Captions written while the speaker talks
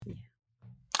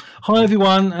Hi,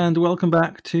 everyone, and welcome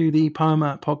back to the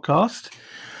Poema podcast.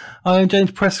 I am James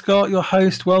Prescott, your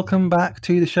host. Welcome back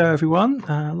to the show, everyone.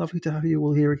 Lovely to have you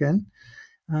all here again.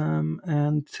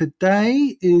 And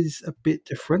today is a bit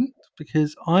different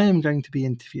because I am going to be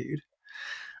interviewed.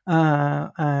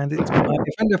 And it's by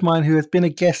a friend of mine who has been a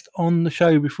guest on the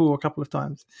show before a couple of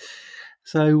times.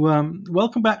 So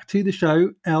welcome back to the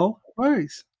show, Elle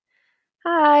Rose.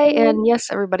 Hi, and yes,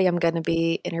 everybody, I'm going to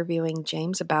be interviewing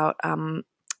James about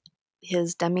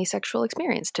his demisexual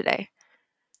experience today.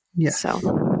 Yes. So,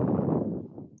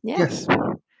 yeah. Yes.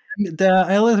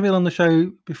 Elle has been on the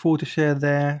show before to share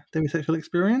their demisexual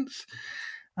experience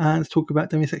and to talk about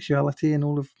demisexuality and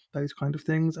all of those kind of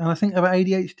things. And I think about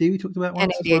ADHD we talked about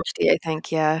And once as well. ADHD, I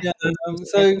think, yeah. Yeah. I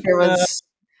think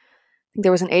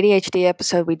there was an ADHD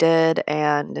episode we did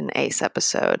and an ACE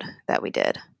episode that we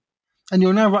did. And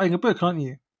you're now writing a book, aren't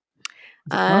you?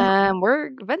 We're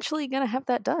eventually going to have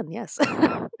that done, yes.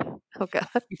 Oh, God.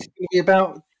 It's going to be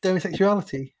about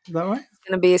demisexuality. Is that right? It's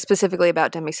going to be specifically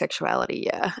about demisexuality,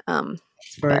 yeah.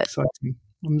 It's very exciting.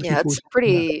 I'm looking forward it's to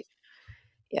pretty,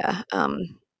 yeah.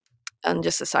 And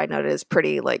just a side note, it is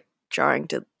pretty jarring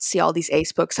to see all these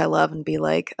ACE books I love and be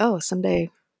like, oh,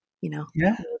 someday,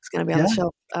 it's going to be on the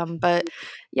shelf. But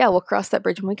yeah, we'll cross that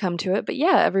bridge when we come to it. But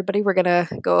yeah, everybody, we're going to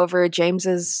go over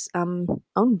James's own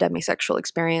demisexual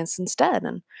experience instead.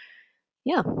 And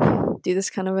yeah, do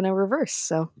this kind of in a reverse.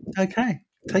 So, okay,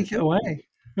 take it away.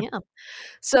 Yeah.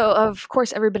 So of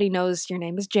course everybody knows your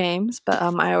name is James, but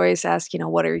I always ask,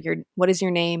 what is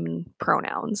your name and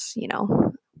pronouns,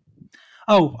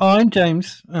 Oh, I'm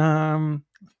James.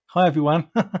 Hi, everyone.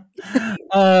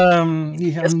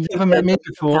 You have never met me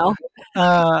before.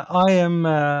 I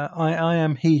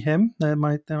am he, him. They're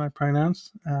my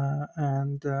pronouns,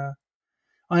 and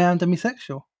I am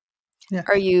demisexual. Yeah.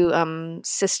 Are you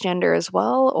cisgender as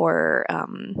well, or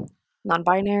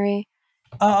non-binary?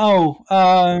 I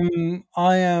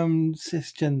am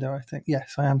cisgender. I think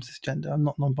yes, I am cisgender. I'm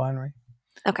not non-binary.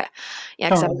 Okay, yeah,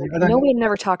 because I know we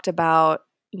never talked about,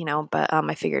 but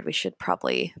I figured we should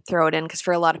probably throw it in because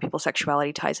for a lot of people,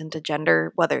 sexuality ties into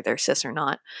gender, whether they're cis or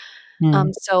not.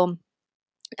 So,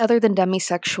 other than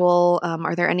demisexual,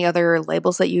 are there any other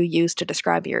labels that you use to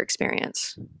describe your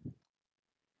experience?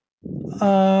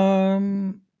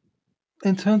 In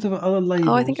terms of other labels,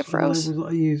 I think it froze. Labels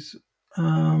that I use.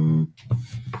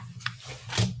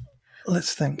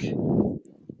 Let's think.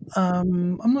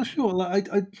 I'm not sure.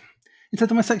 In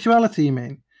terms of my sexuality, you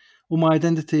mean, or my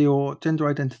identity or gender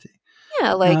identity?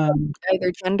 Yeah,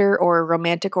 either gender or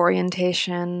romantic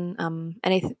orientation.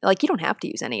 Anything you don't have to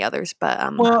use any others, but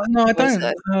well, no, I don't.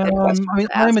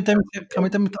 I'm a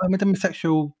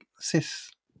demisexual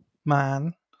cis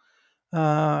man.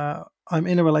 I'm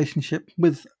in a relationship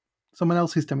with someone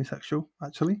else who's demisexual,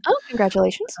 actually. Oh,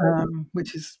 congratulations!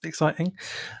 Which is exciting.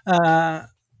 I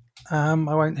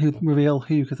won't reveal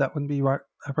who because that wouldn't be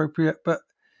appropriate. But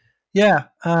yeah,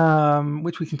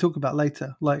 which we can talk about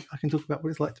later. Like I can talk about what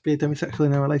it's like to be a demisexual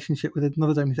in a relationship with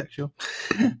another demisexual.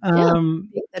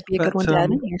 That'd be a good one to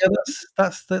add in here.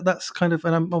 Yeah, that's kind of,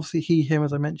 and I'm obviously he, him,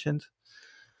 as I mentioned.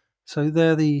 So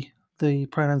they're the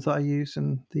pronouns that I use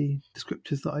and the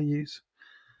descriptors that I use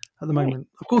at the moment.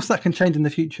 Of course, that can change in the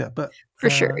future, but for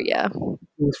sure, yeah,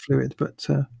 it's fluid. But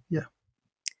yeah.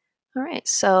 All right,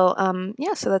 so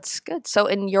so that's good. So,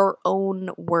 in your own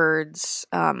words,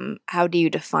 how do you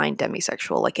define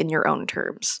demisexual? Like in your own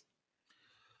terms,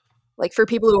 like for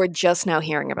people who are just now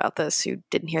hearing about this, who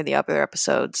didn't hear the other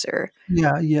episodes, or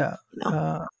yeah.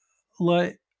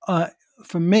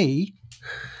 For me,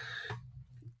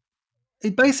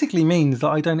 it basically means that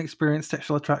I don't experience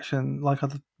sexual attraction like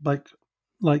other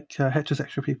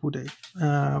heterosexual people do,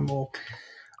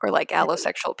 or like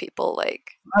allosexual people,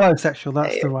 like allosexual.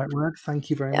 That's the right word. Thank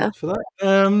you very much for that.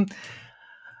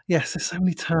 Yes, there's so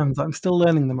many terms. I'm still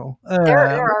learning them all. There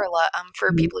are a lot.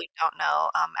 For people who don't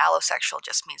know, allosexual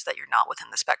just means that you're not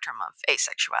within the spectrum of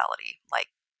asexuality. Like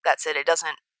that's it. It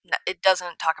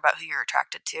doesn't talk about who you're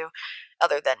attracted to,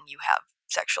 other than you have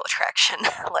sexual attraction.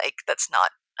 Like that's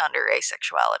not under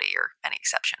asexuality or any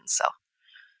exceptions. So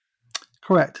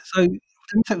correct. So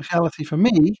demisexuality for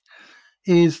me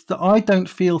is that I don't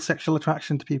feel sexual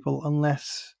attraction to people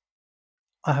unless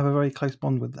I have a very close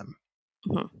bond with them.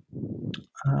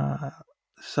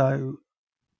 So,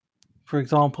 for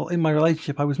example, in my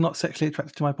relationship, I was not sexually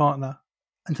attracted to my partner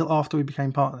until after we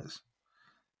became partners.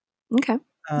 Okay.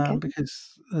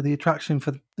 Because the attraction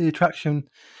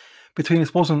between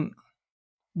us wasn't,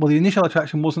 well, the initial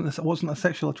attraction wasn't a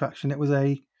sexual attraction. It was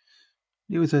an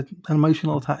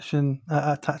emotional attachment.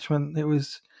 It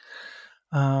was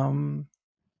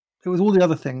all the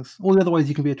other things, all the other ways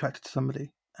you can be attracted to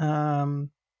somebody.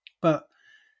 but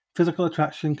physical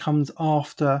attraction comes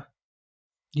after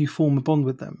you form a bond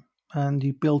with them and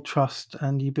you build trust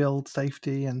and you build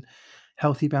safety and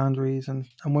healthy boundaries, and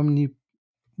when you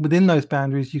within those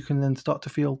boundaries you can then start to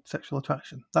feel sexual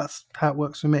attraction. That's how it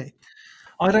works for me.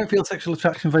 I don't feel sexual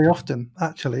attraction very often,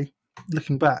 actually,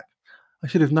 looking back. I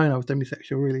should have known I was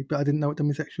demisexual, really, but I didn't know what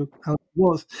demisexual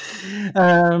was.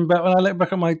 But when I look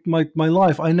back at my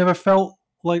life, I never felt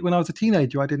like when I was a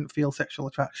teenager, I didn't feel sexual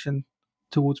attraction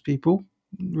towards people,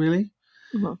 really.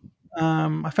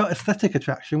 I felt aesthetic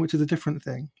attraction, which is a different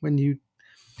thing. When you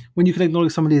can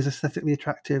acknowledge somebody as aesthetically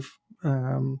attractive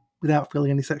without feeling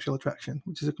any sexual attraction,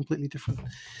 which is a completely different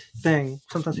thing.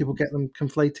 Sometimes people get them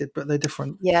conflated, but they're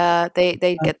different. Yeah,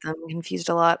 they get them confused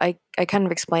a lot. I kind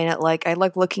of explain it like I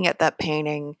like looking at that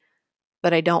painting,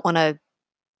 but I don't want to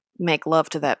make love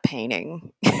to that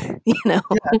painting. Yeah,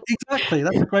 exactly.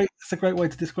 That's a great way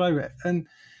to describe it. And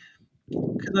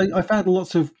because I found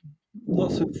lots of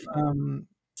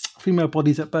female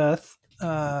bodies at birth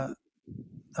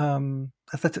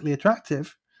aesthetically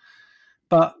attractive,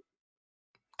 but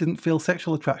didn't feel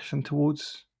sexual attraction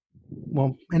towards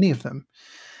any of them.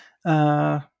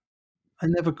 I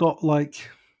never got I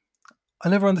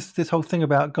never understood this whole thing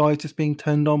about guys just being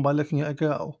turned on by looking at a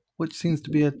girl, which seems to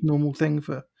be a normal thing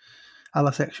for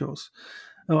allosexuals,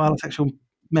 or allosexual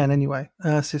men anyway,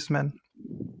 cis men.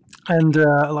 And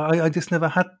I just never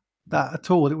had that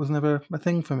at all. It was never a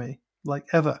thing for me, like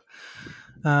ever.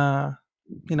 And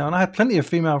I had plenty of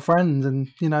female friends, and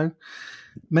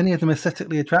many of them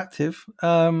aesthetically attractive,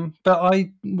 but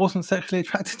I wasn't sexually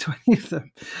attracted to any of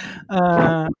them.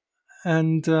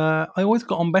 And I always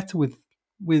got on better with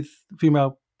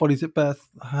female bodies at birth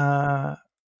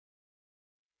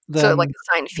So, like, than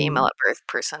assigned female at birth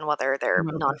person, whether they're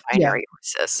female at birth. Yeah, non-binary or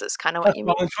cis, is kind of what that's you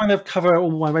why mean? I'm trying to cover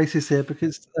all my bases here,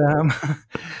 because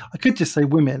I could just say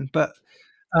women, but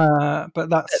But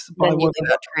that's but then you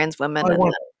leave out trans women and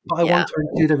then I yeah, want to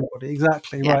include everybody.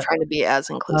 Exactly yeah, right. trying to be as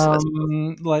inclusive as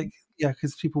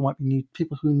Because people might be new,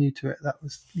 people who are new to it. That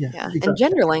was yeah, and exactly.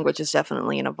 gender language is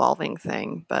definitely an evolving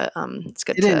thing, but, it's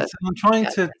good It is. to, And try I'm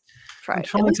it at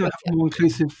trying least to have once, a more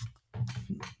inclusive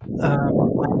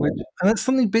language, and it's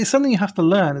something you have to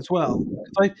learn as well.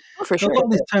 Because Oh, for there are a sure. lot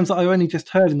of these terms that I only just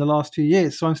heard in the last 2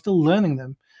 years, so I'm still learning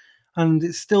them, and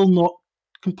it's still not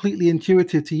completely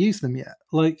intuitive to use them yet.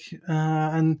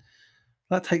 And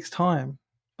that takes time,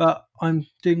 but I'm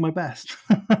doing my best.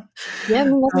 Yeah, I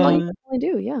mean, that's all you uh, can really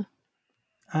do, yeah.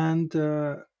 and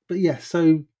But yeah,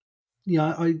 so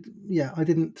I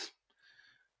didn't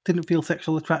feel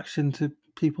sexual attraction to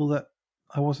people that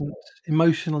I wasn't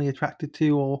emotionally attracted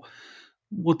to, or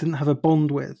didn't have a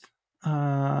bond with.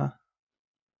 Uh,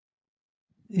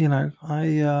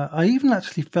 I even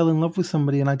actually fell in love with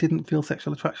somebody and I didn't feel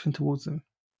sexual attraction towards them,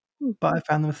 Hmm. but I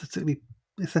found them aesthetically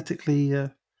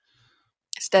pleasing.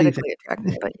 Aesthetically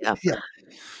attractive, but yeah. Yeah,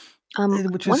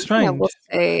 which is One thing I strange. will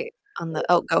say on the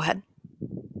oh, go ahead.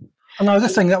 And I was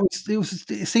just saying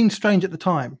it seemed strange at the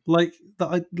time, like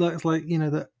that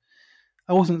that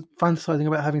I wasn't fantasizing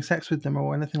about having sex with them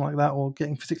or anything like that, or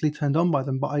getting physically turned on by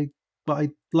them, but I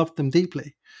loved them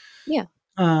deeply. Yeah.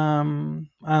 And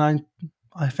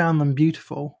I found them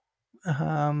beautiful,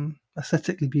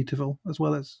 aesthetically beautiful, as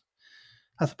well as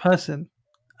a person.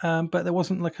 But there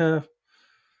wasn't like a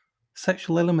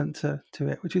sexual element to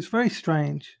it, which is very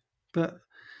strange. But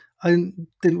I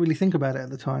didn't really think about it at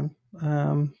the time,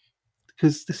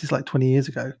 because this is like 20 years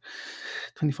ago,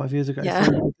 25 years ago. So Yeah.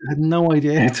 I had no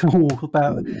idea at all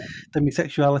about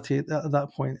demisexuality at that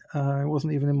point. It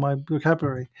wasn't even in my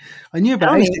vocabulary. I knew I about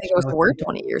don't even think it was a asexuality. word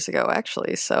 20 years ago,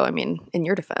 actually. So, I mean, in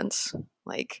your defense,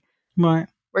 like, Right.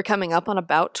 we're coming up on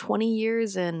about 20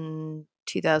 years in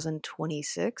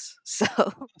 2026. So,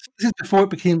 This is before it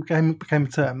became a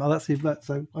term. Oh, that's so.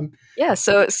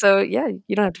 yeah. Yeah,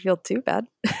 you don't have to feel too bad.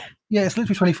 Yeah, it's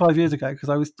literally 25 years ago, because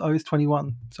I was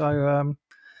 21.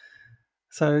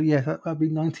 So yeah, that'd be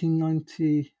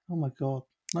 1990. Oh my god,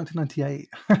 1998.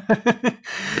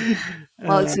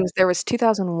 Well, it seems there was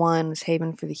 2001,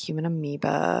 Haven for the Human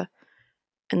Amoeba.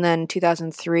 And then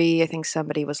 2003, I think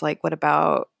somebody was like, what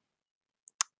about,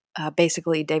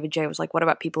 basically, David J was like, what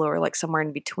about people who are like somewhere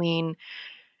in between?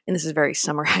 And this is very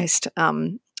summarized.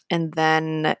 And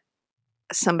then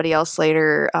somebody else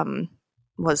later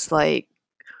was like,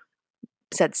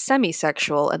 said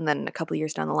semi-sexual, and then a couple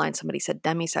years down the line somebody said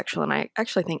demisexual, and I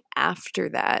actually think after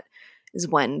that is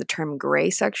when the term gray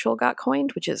sexual got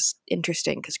coined, which is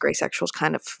interesting because gray sexual is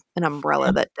kind of an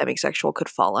umbrella that demisexual could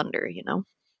fall under, you know.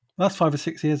 That's 5 or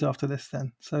 6 years after this,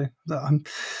 then. So I'm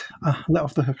let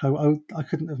off the hook. I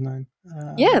couldn't have known.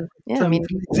 Yeah, The I term mean,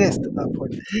 didn't exist at that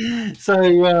point.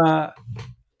 So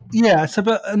yeah. So,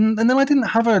 but and then I didn't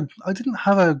have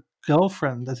a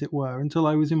girlfriend, as it were, until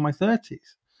I was in my 30s,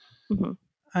 Mm-hmm.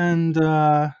 and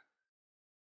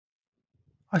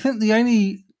I think the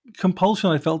only compulsion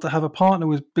I felt to have a partner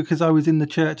was because I was in the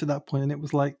church at that point, and it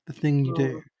was like the thing you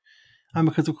do, and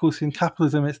because of course in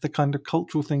capitalism it's the kind of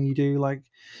cultural thing you do, like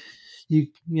you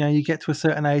get to a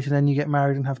certain age and then you get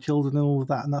married and have children and all of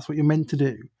that, and that's what you're meant to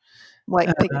do. Like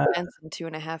picket Uh, fence and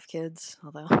 2.5 kids,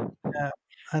 although. yeah.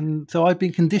 And so I'd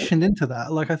been conditioned into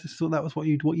that. Like I just thought that was what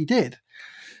you did,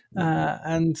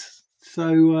 and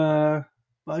so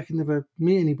I could never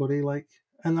meet anybody. Like,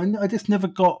 and I just never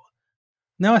got.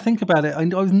 Now I think about it, I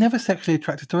was never sexually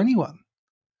attracted to anyone.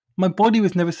 My body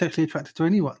was never sexually attracted to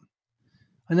anyone.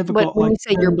 I never But got when like you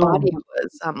say your turned on. body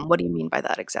was, what do you mean by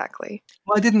that exactly?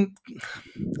 Well, I didn't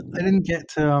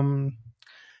get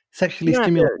sexually You don't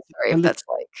have to. stimulated Sorry by if look. that's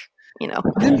like, you know.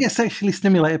 I didn't get sexually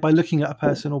stimulated by looking at a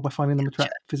person or by finding them Gotcha.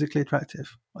 physically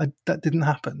attractive. That didn't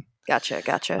happen. Gotcha.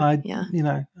 I, Yeah. you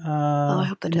know, Oh, I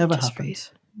hope that it didn't never just happened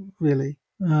freeze. really.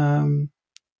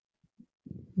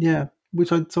 Yeah,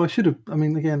 so I should have. I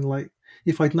mean, again, like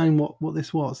if I'd known what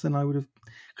this was, then I would have.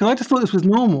 Because I just thought this was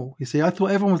normal. You see, I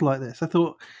thought everyone was like this. I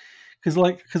thought because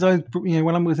I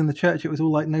when I was in the church, it was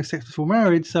all like no sex before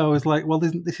marriage. So I was like, well,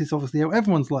 this is obviously how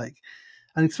everyone's like,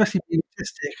 and especially being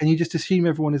autistic, and you just assume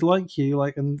everyone is like you,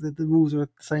 like, and the rules are the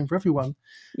same for everyone, and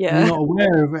you're Yeah. not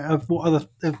aware of what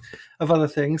of other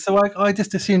things. So I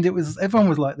just assumed it was everyone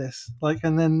was like this, like,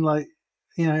 and then like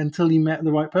until you met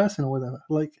the right person or whatever,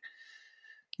 like.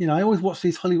 I always watch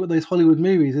those Hollywood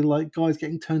movies and like guys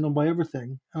getting turned on by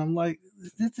everything, and I'm like,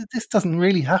 this doesn't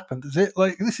really happen, does it?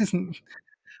 Like, this isn't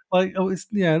like, oh, this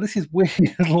is weird.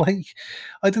 Like,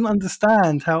 I didn't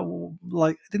understand how,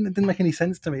 like, it didn't make any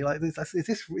sense to me. Like, is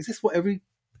this what every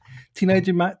teenage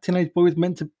boy was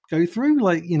meant to go through?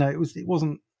 Like, it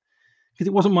wasn't because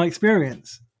it wasn't my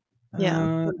experience,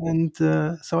 Yeah. and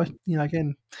so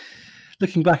again,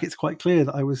 looking back, it's quite clear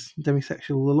that I was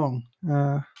demisexual all along.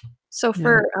 So Yeah,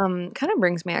 for kind of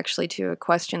brings me actually to a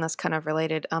question that's kind of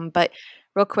related. But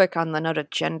real quick on the note of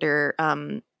gender,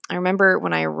 I remember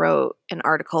when I wrote an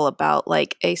article about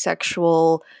like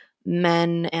asexual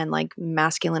men and like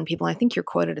masculine people. I think you're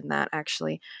quoted in that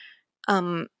actually.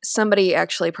 Somebody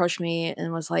actually approached me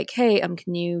and was like, "Hey,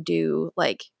 can you do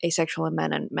like asexual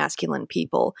men and masculine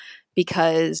people?"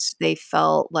 Because they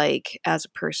felt like as a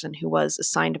person who was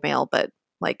assigned male but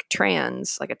like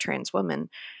trans, like a trans woman,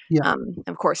 yeah,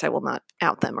 of course, I will not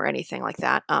out them or anything like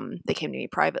that. They came to me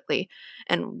privately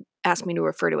and asked me to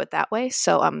refer to it that way.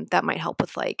 So that might help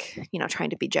with like trying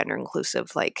to be gender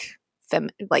inclusive, like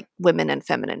like women and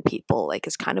feminine people, like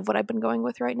is kind of what I've been going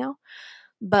with right now.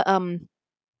 But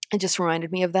it just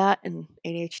reminded me of that and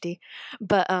ADHD.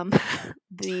 But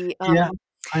the yeah.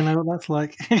 I know what that's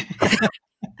like.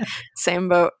 same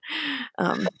boat.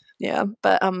 Um, yeah,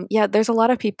 but yeah, there's a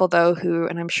lot of people though who,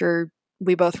 and I'm sure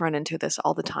we both run into this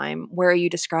all the time, where you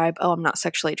describe, "Oh, I'm not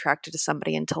sexually attracted to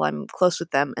somebody until I'm close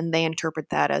with them," and they interpret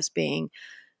that as being,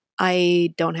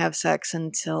 "I don't have sex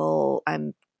until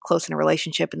I'm close in a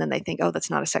relationship," and then they think, "Oh, that's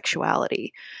not a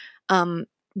sexuality." Um,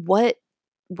 what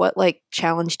what like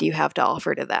challenge do you have to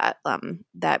offer to that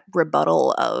that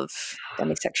rebuttal of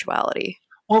demisexuality?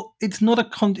 Well, it's not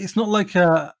like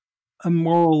a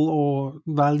moral or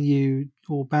value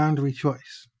or boundary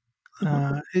choice.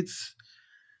 Mhm, It's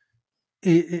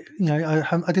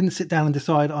I didn't sit down and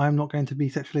decide I'm not going to be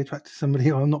sexually attracted to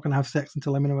somebody or I'm not going to have sex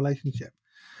until I'm in a relationship.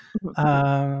 mhm.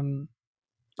 Um,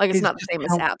 Like it's it's not the just same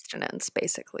as how abstinence,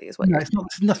 basically, is what no, you're it's not.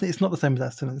 It's nothing. It's not the same as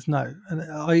abstinence. No,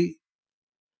 and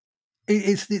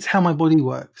it's how my body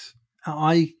works.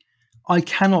 I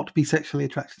cannot be sexually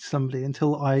attracted to somebody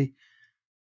until I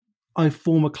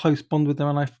form a close bond with them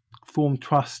and I form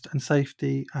trust and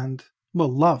safety and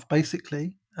love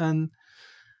basically. And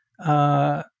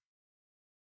uh,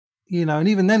 and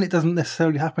even then it doesn't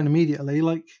necessarily happen immediately.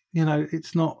 Like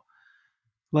it's not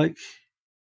like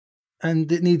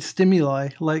and it needs stimuli,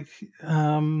 like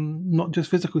not just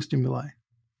physical stimuli.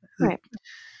 right.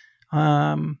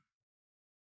 Um,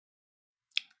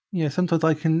 sometimes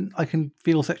I can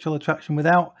feel sexual attraction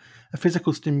without a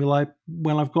physical stimuli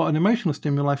when I've got an emotional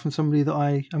stimuli from somebody that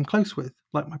I am close with,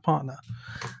 like my partner.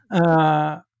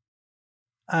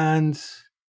 And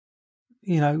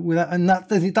without and that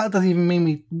doesn't even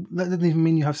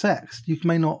mean you have sex. You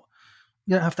don't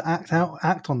have to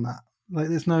act on that. Like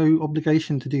there's no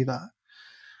obligation to do that.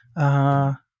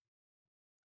 Uh,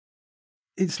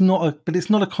 it's not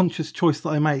a conscious choice that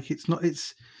I make.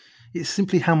 It's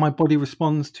simply how my body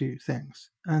responds to things,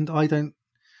 and I don't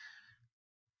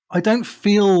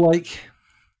feel like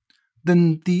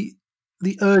the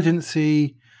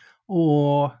urgency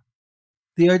or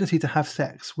the urgency to have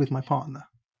sex with my partner.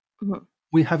 Mm-hmm.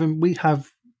 We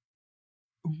have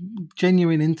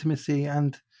genuine intimacy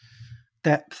and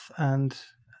depth and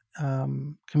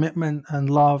commitment and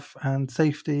love and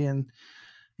safety and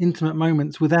intimate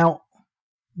moments without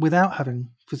having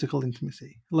physical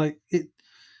intimacy. Like it,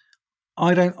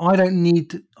 I don't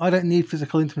need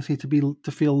physical intimacy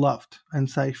to feel loved and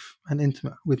safe and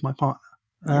intimate with my partner.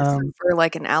 Yeah, so for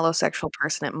like an allosexual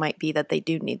person, it might be that they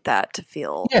do need that to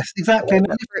feel. Yes, exactly. And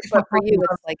if my But for partner you, was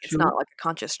it's like it's not like a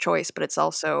conscious choice, but it's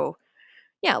also,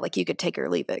 yeah, like you could take or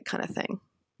leave it kind of thing.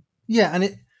 yeah,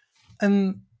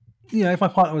 and if my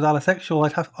partner was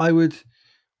allosexual,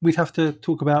 we'd have to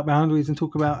talk about boundaries and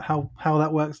talk about how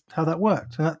that works,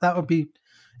 and that would be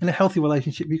in a healthy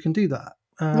relationship. You can do that.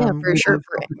 Yeah, for With sure, a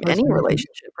for healthy any person,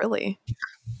 relationship, really.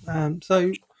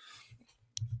 so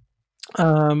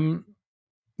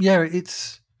yeah,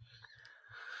 it's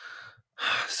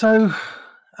so.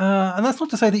 And that's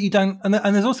not to say that you don't. And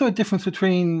there's also a difference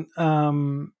between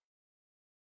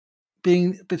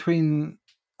between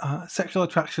sexual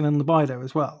attraction and libido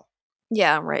as well.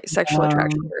 Yeah, right. Sexual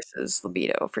attraction versus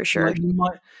libido, for sure. Like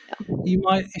you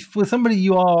might, if with somebody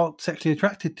you are sexually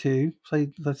attracted to,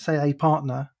 say, let's say a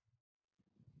partner,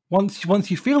 once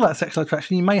you feel that sexual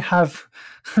attraction, you may have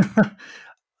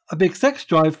a big sex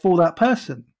drive for that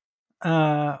person,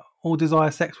 or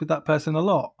desire sex with that person a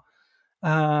lot.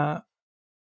 But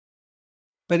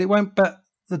it won't. But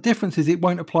the difference is, it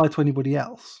won't apply to anybody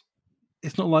else.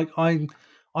 It's not like I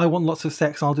want lots of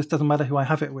sex. It doesn't matter who I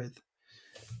have it with.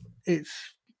 It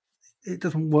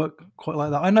doesn't work quite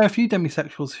like that. I know a few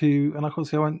demisexuals who, and of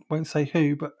course I won't say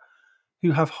who, but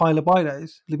who have high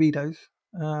libidos,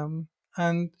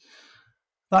 and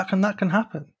that can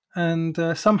happen.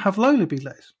 And some have low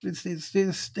libidos.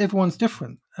 It's everyone's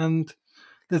different, and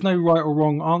there's no right or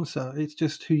wrong answer. It's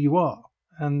just who you are.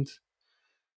 And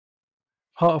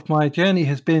part of my journey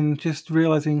has been just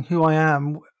realizing who I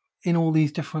am in all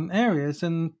these different areas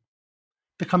and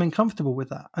becoming comfortable with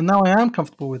that. And now I am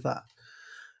comfortable with that.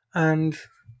 And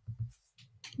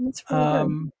That's really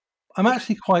good. I'm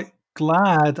actually quite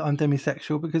glad I'm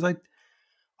demisexual, because I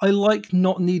like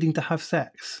not needing to have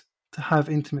sex to have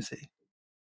intimacy,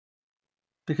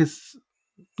 because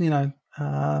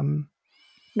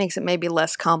Makes it maybe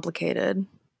less complicated.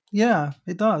 yeah,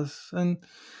 it does. And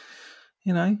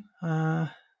you know,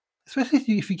 especially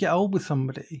if you get old with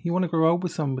somebody, you want to grow old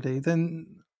with somebody, then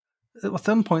at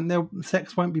some point their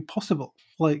sex won't be possible,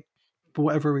 like for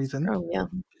whatever reason, Oh, yeah.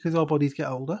 because our bodies get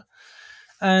older.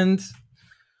 And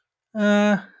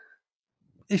uh,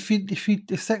 if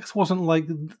sex wasn't like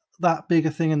that big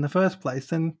a thing in the first place,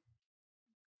 then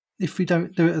if we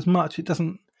don't do it as much, it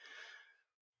doesn't.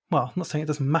 Well, I'm not saying it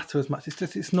doesn't matter as much. It's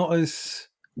just it's not as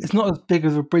big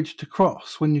of a bridge to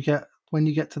cross when you get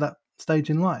to that stage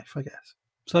in life, I guess.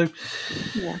 So,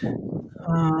 Yeah.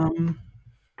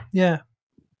 Yeah,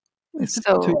 it's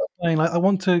difficult to So, explain. Like, I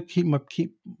want to keep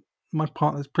my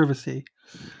partner's privacy.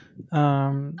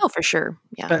 oh, for sure.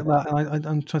 Yeah. Respect that, and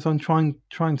I'm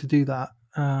trying to do that.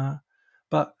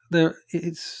 But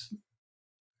it's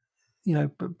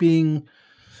but being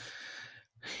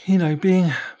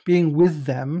being with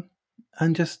them,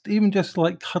 and just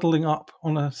like cuddling up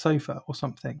on a sofa or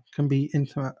something, can be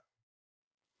intimate.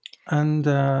 And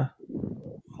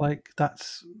like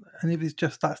that's and if it's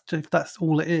just if that's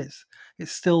all it is, it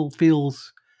still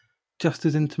feels just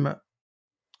as intimate.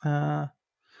 Uh,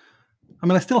 I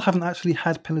mean, I still haven't actually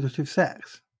had penetrative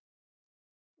sex,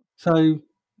 so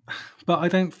but I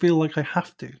don't feel like I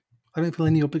have to. I don't feel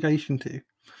any obligation to.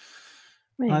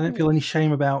 Right. I don't feel any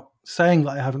shame about saying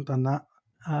that I haven't done that.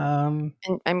 And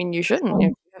I mean, you shouldn't if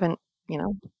you haven't, you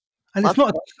know, And it's lots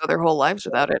of not. people go their whole lives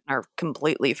without it and are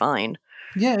completely fine.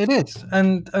 Yeah, it is,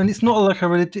 and it's not like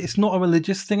it's not a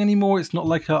religious thing anymore. It's not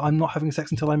like I'm not having sex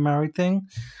until I'm married thing.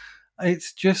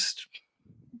 It's just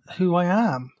who I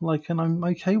am, like, and I'm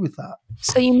okay with that.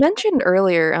 So you mentioned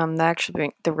earlier that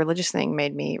actually the religious thing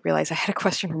made me realize I had a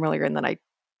question from earlier, and then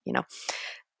you know,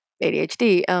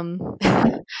 ADHD.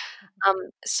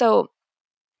 So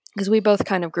because we both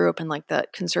kind of grew up in like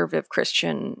that conservative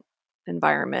Christian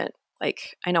environment.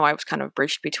 Like I know I was kind of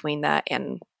bridged between that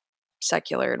and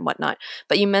secular and whatnot.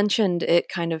 But you mentioned it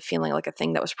kind of feeling like a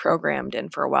thing that was programmed in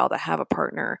for a while to have a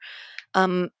partner.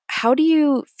 How do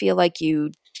you feel like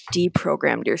you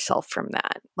deprogrammed yourself from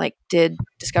that? Like, did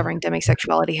discovering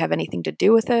demisexuality have anything to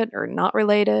do with it or not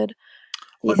related?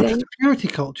 You When it comes think? to purity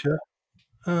culture,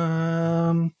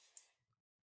 um,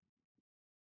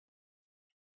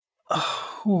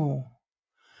 oh,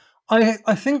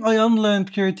 I think I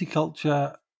unlearned purity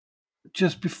culture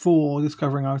just before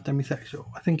discovering I was demisexual.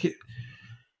 I think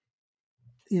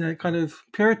kind of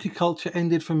purity culture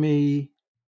ended for me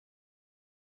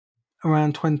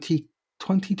around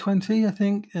 2020, I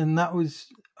think, and that was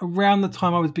around the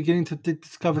time I was beginning to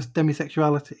discover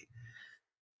demisexuality.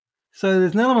 So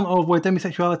there's an element of where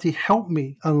demisexuality helped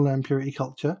me unlearn purity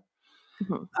culture,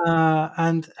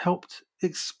 and helped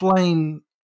explain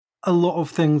a lot of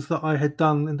things that I had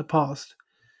done in the past,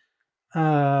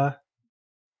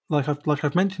 like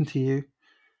I've mentioned to you.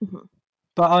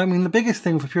 But I mean, the biggest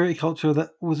thing for purity culture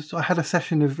that was I had a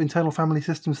session of internal family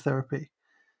systems therapy,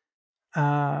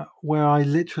 where I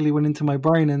literally went into my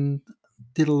brain and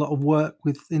did a lot of work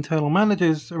with internal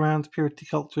managers around purity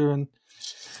culture, and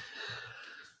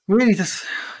really just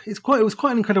it was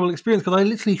quite an incredible experience because I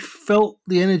literally felt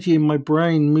the energy in my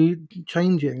brain mood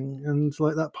changing, and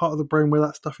like that part of the brain where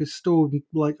that stuff is stored,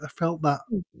 like I felt that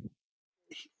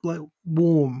like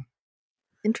warm.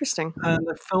 Interesting. And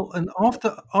I felt, and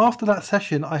after that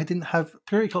session, I didn't have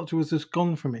purity culture was just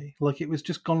gone from me, like it was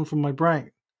just gone from my brain.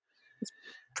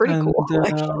 Pretty And cool,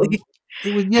 actually.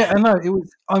 it was, yeah, I know it was.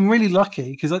 I'm really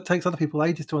lucky because it takes other people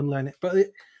ages to unlearn it. But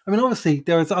I mean, obviously,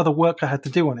 there was other work I had to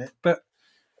do on it. But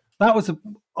that was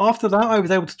after that, I was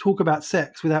able to talk about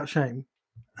sex without shame,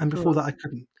 and before that, I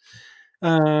couldn't. In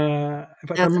fact, I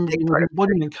That's a remember big being with part an of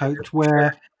embodiment culture coach for sure.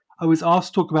 where I was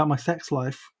asked to talk about my sex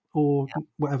life or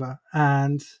whatever,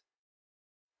 and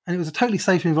it was a totally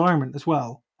safe environment as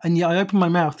well. And yet, I opened my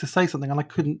mouth to say something, and I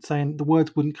couldn't say, and the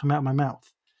words wouldn't come out of my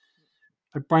mouth.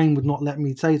 My brain would not let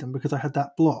me say them because I had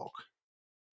that block.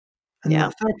 And in Yeah.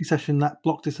 that therapy session, that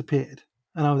block disappeared,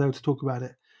 and I was able to talk about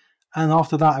it. And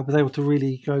after that, I was able to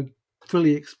really go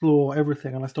fully explore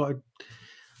everything. And I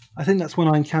think that's when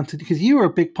I encountered, because you were a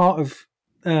big part of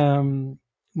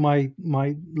my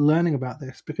learning about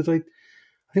this, because I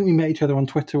think we met each other on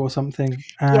Twitter or something.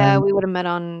 Yeah, And we would have met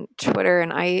on Twitter,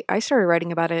 and I started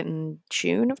writing about it in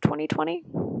June of 2020.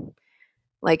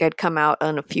 Like, I'd come out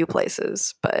in a few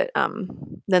places, but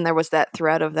then there was that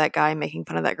thread of that guy making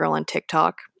fun of that girl on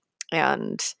TikTok,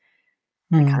 and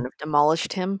I kind of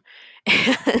demolished him.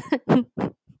 That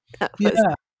was,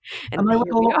 yeah, and and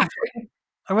here we are.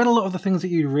 I read a lot of the things that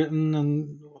you'd written,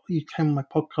 and you came on my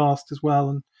podcast as well,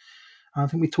 and I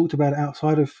think we talked about it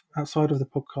outside of the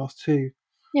podcast too.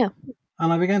 Yeah.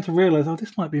 And I began to realize, oh,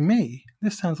 this might be me.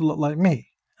 This sounds a lot like me.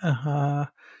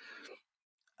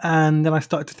 And then I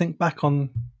started to think back on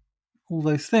all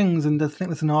those things, and I think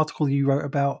there's an article you wrote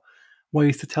about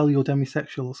ways to tell you're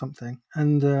demisexual or something,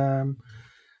 and I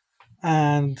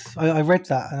read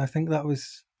that, and I think that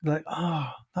was like,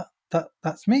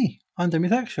 that's me. I'm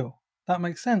demisexual. That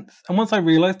makes sense. And once I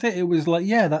realized it, it was like,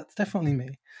 yeah, that's definitely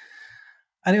me.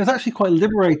 And it was actually quite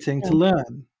liberating to Yeah.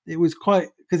 learn. It was quite,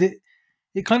 because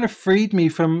it kind of freed me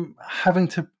from having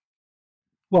to.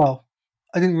 Well,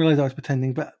 I didn't realize I was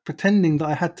pretending, but pretending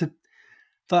that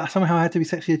that somehow I had to be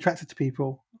sexually attracted to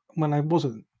people when I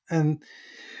wasn't, and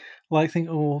like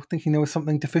thinking there was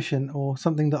something deficient or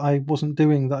something that I wasn't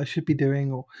doing that I should be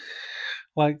doing, or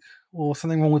like or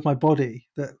something wrong with my body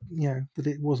that that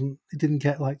it didn't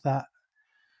get like that.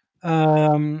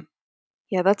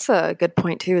 Yeah, that's a good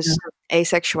point too, is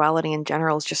asexuality in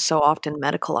general is just so often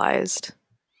medicalized.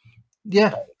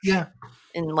 Yeah, yeah,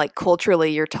 And, like,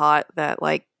 culturally, you're taught that,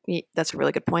 like, that's a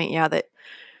really good point, yeah,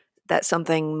 that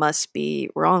something must be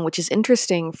wrong, which is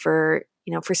interesting for,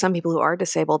 for some people who are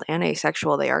disabled and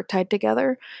asexual, they are tied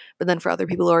together, but then for other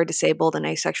people who are disabled and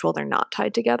asexual, they're not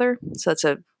tied together. So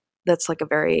that's like a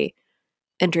very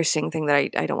interesting thing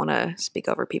that I don't wanna speak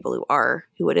over people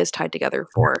who it is tied together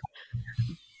for.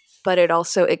 But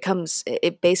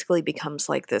it basically becomes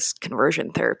like this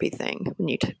conversion therapy thing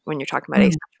when you're talking about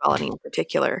mm, asexuality in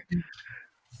particular,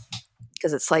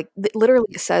 because it's like literally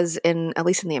it says, in at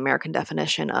least in the American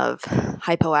definition of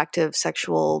hypoactive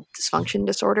sexual dysfunction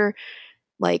disorder,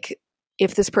 like,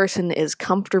 if this person is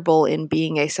comfortable in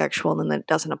being asexual, then that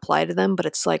doesn't apply to them. But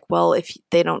it's like, well, if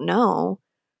they don't know,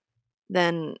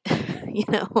 then you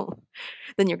know,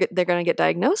 then they're going to get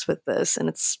diagnosed with this, and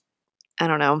it's, I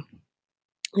don't know.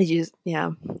 Yeah,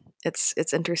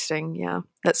 it's interesting, yeah,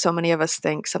 that so many of us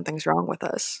think something's wrong with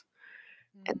us,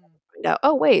 and find out,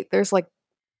 oh wait, there's like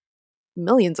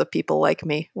millions of people like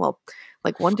me. Well,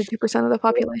 like 1 to 2% of the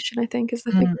population, I think, is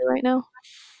the mm. figure right now.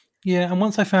 Yeah. And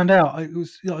once I found out, it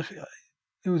was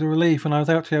a relief, and I was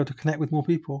actually able to connect with more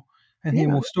people and hear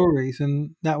Yeah, more stories,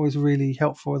 and that was really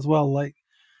helpful as well. Like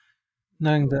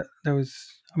knowing that there was,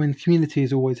 I mean, community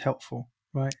is always helpful,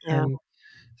 right? yeah, And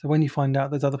so when you find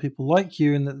out there's other people like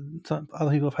you and that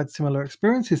other people have had similar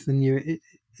experiences than you,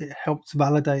 it helps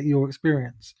validate your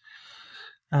experience.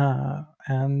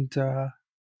 And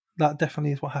that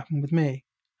definitely is what happened with me.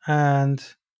 And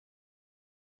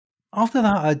after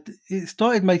that, it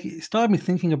started me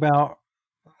thinking about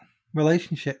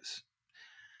relationships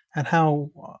and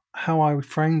how I would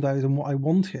frame those and what I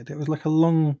wanted. It was like a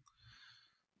long,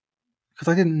 because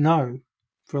I didn't know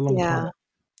for a long time, Yeah.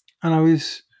 and I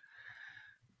was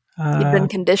You'd been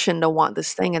conditioned to want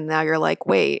this thing, and now you're like,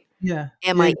 "Wait, yeah,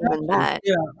 am yeah, I even exactly, that?"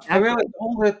 yeah. I Exactly. realized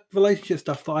all the relationship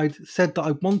stuff that I'd said that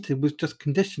I wanted was just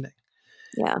conditioning.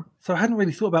 Yeah. So I hadn't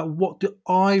really thought about what do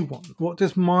I want? What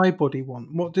does my body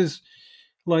want? What does,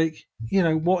 like,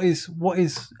 what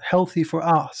is healthy for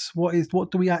us?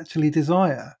 What do we actually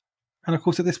desire? And of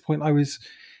course, at this point, I was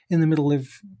in the middle of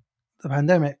the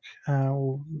pandemic,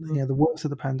 or the worst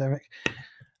of the pandemic,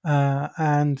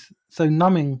 and so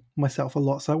numbing myself a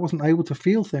lot. So I wasn't able to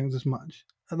feel things as much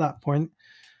at that point.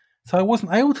 So I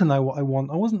wasn't able to know what I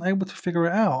want. I wasn't able to figure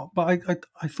it out. But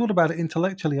I thought about it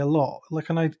intellectually a lot. Like,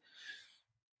 and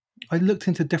I looked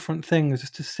into different things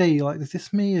just to see, like, is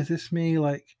this me? Is this me?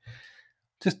 Like,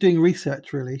 just doing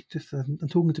research, really, just and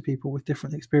talking to people with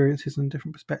different experiences and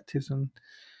different perspectives and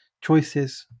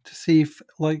choices to see if,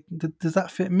 like, does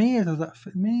that fit me, or does that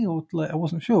fit me, or, like, I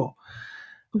wasn't sure.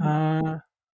 Mhm.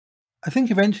 I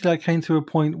think eventually I came to a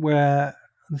point where,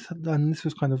 and this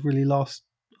was kind of really last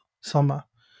summer,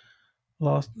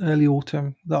 last early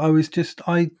autumn, that I was just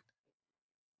I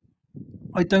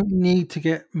don't need to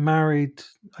get married.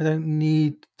 I don't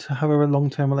need to have a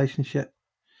long term relationship.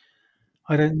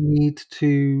 I don't need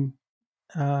to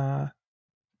uh,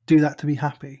 do that to be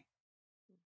happy.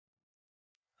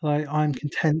 Like, I'm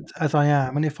content as I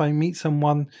am, and if I meet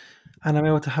someone and I'm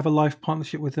able to have a life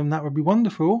partnership with them, that would be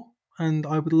wonderful, and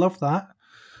I would love that.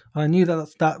 And I knew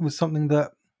that was something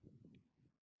that,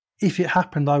 if it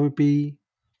happened, I would be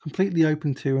completely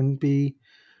open to and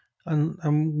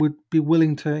would be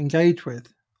willing to engage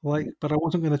with. Like, but I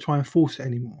wasn't going to try and force it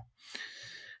anymore.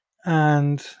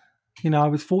 And I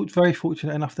was very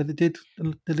fortunate enough that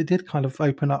it did kind of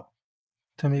open up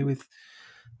to me with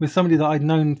somebody that I'd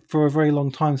known for a very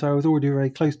long time. So I was already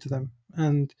very close to them,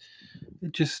 and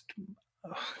it just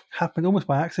happened almost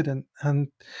by accident. Uh,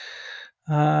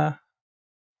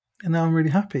 and now I'm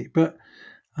really happy. But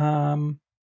um,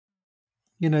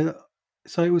 you know,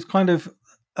 so it was kind of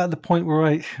at the point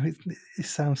where it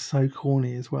sounds so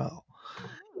corny as well,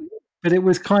 but it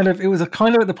was a kind of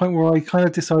at the point where I kind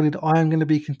of decided I am going to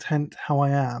be content how I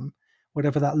am,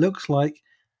 whatever that looks like,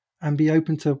 and be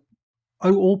open to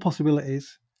all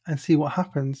possibilities and see what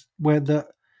happens. Where that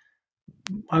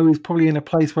I was probably in a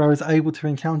place where I was able to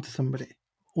encounter somebody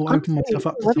or open Honestly, myself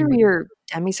up to whether somebody. you're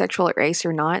demisexual or ace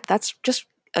or not, that's just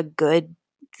a good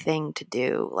thing to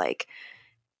do. Like,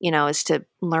 is to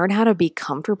learn how to be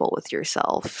comfortable with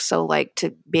yourself. So, like,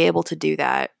 to be able to do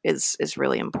that is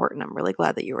really important. I'm really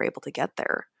glad that you were able to get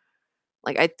there.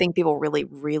 Like, I think people really,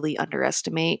 really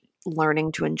underestimate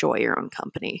learning to enjoy your own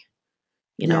company,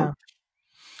 you know?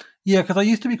 Yeah, yeah, because I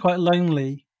used to be quite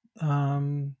lonely.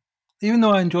 Um, Even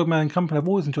though I enjoyed my own company, I've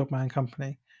always enjoyed my own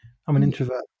company. I'm an Mhm.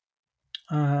 introvert.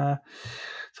 Uh,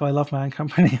 so I love my own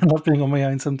company. I love being on my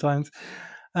own sometimes.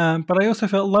 But I also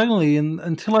felt lonely, and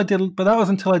but that was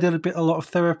until I did a lot of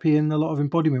therapy and a lot of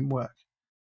embodiment work.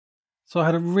 So I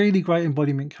had a really great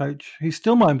embodiment coach, who's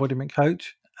still my embodiment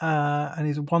coach, and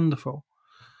he's wonderful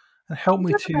and helped Can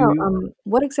me you talk about, to.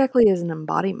 what exactly is an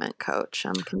embodiment coach?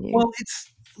 Can you Well,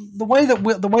 it's the way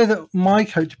that my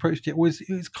coach approached it was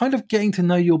kind of getting to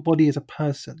know your body as a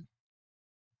person,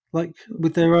 like,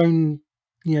 with their own,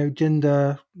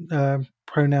 gender,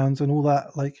 pronouns and all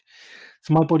that. Like,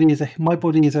 so my body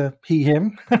is a he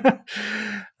him,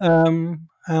 and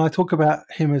I talk about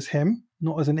him as him,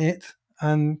 not as an it.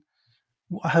 And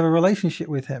I have a relationship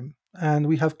with him, and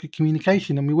we have good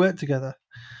communication, and we work together.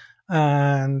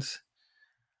 And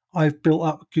I've built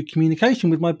up good communication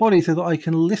with my body so that I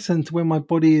can listen to when my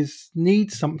body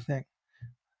needs something,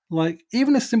 like,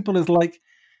 even as simple as, like,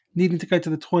 needing to go to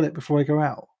the toilet before I go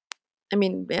out. I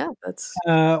mean, yeah, that's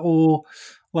Or,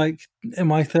 like,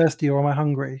 am I thirsty or am I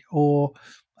hungry or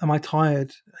am I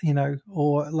tired?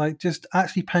 Or, like, just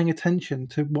actually paying attention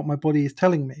to what my body is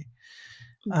telling me,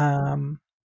 um,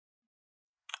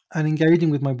 and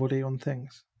engaging with my body on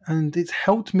things. And it's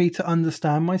helped me to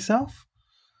understand myself,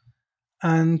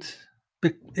 and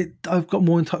I've got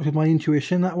more in touch with my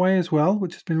intuition that way as well,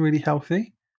 which has been really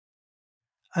healthy,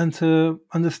 and to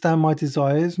understand my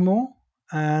desires more,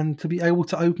 and to be able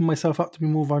to open myself up to be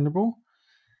more vulnerable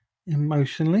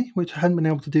emotionally, which I hadn't been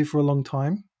able to do for a long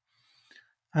time,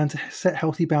 and to set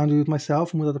healthy boundaries with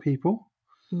myself and with other people,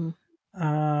 mm,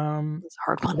 um, that's a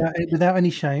hard one. without any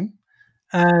shame.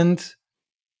 And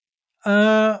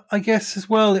I guess as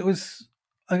well, it was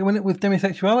with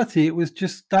demisexuality, it was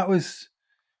just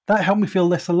that helped me feel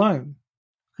less alone,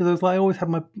 because I was like, I always had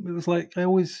my. It was like I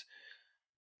was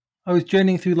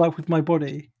journeying through life with my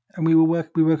body, and we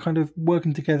were kind of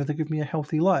working together to give me a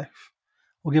healthy life,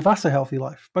 or give us a healthy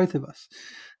life, both of us.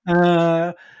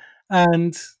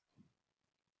 And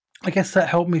I guess that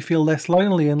helped me feel less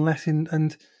lonely and less in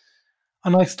and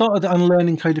I started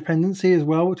unlearning codependency as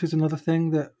well, which was another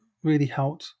thing that really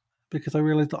helped because I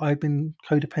realized that I've been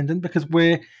codependent because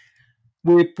we're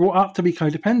brought up to be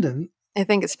codependent. I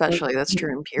think especially that's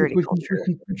true in purity culture,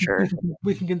 for sure.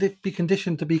 We can be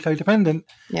conditioned to be codependent.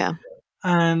 Yeah.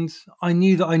 And I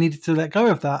knew that I needed to let go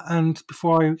of that. And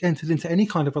before I entered into any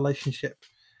kind of relationship,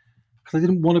 because I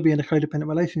didn't want to be in a codependent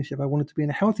relationship, I wanted to be in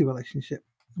a healthy relationship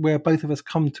where both of us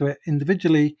come to it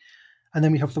individually, and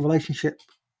then we have the relationship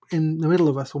in the middle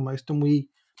of us almost, and we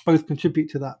both contribute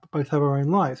to that, but both have our own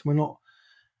lives. We're not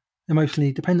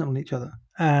emotionally dependent on each other,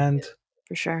 and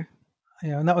for sure.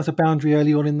 Yeah, and that was a boundary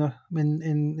early on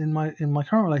in my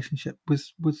current relationship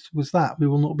was that we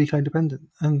will not be codependent,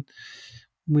 and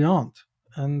we aren't,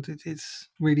 and it's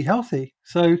really healthy.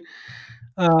 So,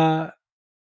 yeah,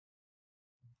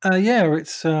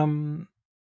 it's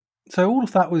so all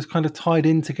of that was kind of tied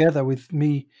in together with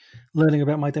me learning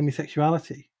about my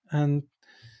demisexuality, and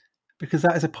because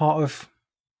that is it's a part of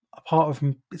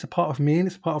me and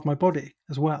it's a part of my body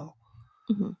as well.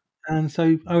 Mm-hmm. And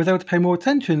so I was able to pay more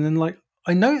attention, and like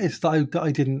I noticed that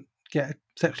I didn't get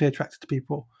sexually attracted to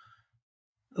people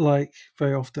like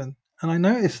very often, and I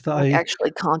noticed that Like I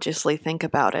actually consciously think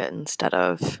about it instead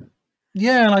of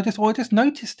and I just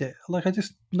noticed it. Like I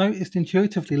just noticed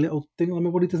intuitively little things. Like my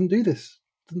body doesn't do this,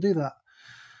 doesn't do that.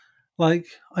 Like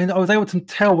I was able to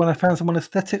tell when I found someone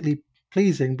aesthetically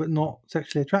pleasing but not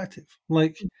sexually attractive.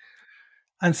 Like,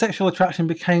 and sexual attraction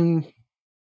became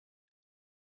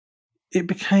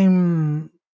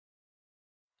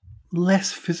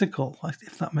less physical,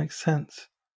 if that makes sense.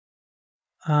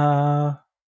 Because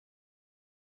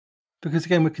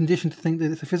again, we're conditioned to think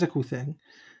that it's a physical thing,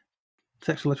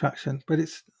 sexual attraction, but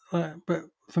but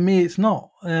for me, it's not.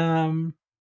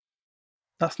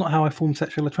 That's not how I form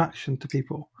sexual attraction to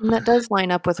people. and that does line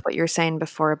up with what you're saying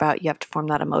before about you have to form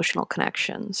that emotional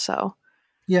connection. So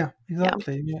Yeah,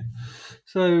 exactly. Yeah.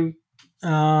 So,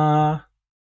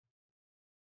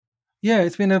 yeah,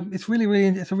 it's it's a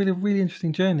really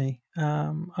interesting journey.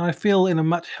 I feel in a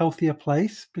much healthier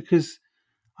place because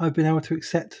I've been able to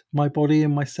accept my body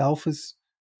and myself as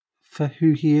for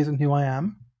who he is and who I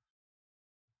am,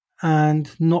 and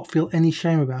not feel any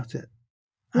shame about it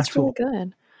that's at really all.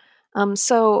 good.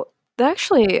 So that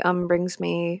actually brings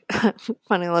me,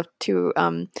 funny enough, to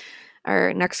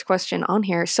our next question on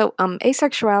here. So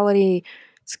asexuality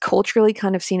is culturally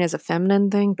kind of seen as a feminine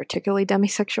thing, particularly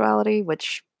demisexuality,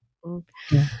 which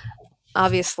Yeah.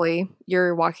 obviously you're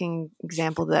a walking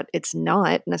example that it's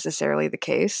not necessarily the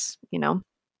case, you know.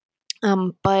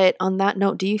 But on that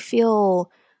note, do you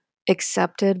feel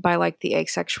accepted by like the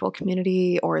asexual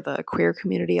community or the queer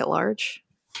community at large?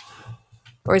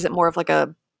 Or is it more of like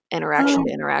a interaction Um,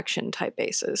 to interaction type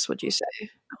basis, would you say?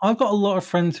 I've got a lot of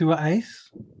friends who are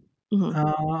ace. Mhm.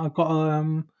 I've got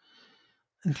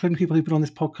including people who've been on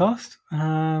this podcast.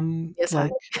 Yes,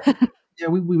 Like hi. yeah,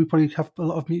 we probably have a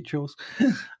lot of mutuals.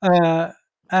 uh,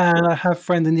 and I have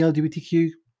friends in the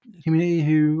LGBTQ community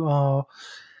who are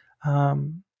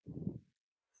um,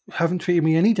 haven't treated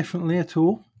me any differently at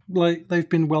all. Like they've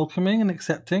been welcoming and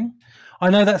accepting. I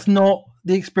know that's not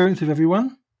the experience of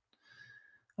everyone.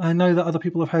 I know that other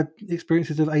people have had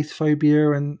experiences of ace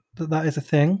phobia and that is a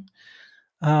thing.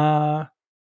 Uh,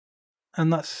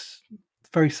 and that's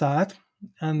very sad.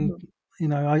 And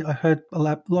Mhm. I heard a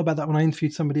lot about that when I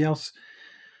interviewed somebody else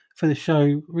for the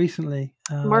show recently.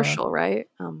 Marshall, right?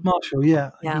 Marshall,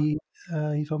 yeah, Yeah,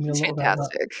 he told me a he's lot about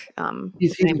that. fantastic.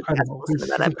 He's If anybody hasn't incredible. listened to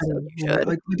that He's episode, incredible. you Yeah, should.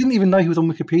 I didn't even know he was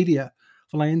on Wikipedia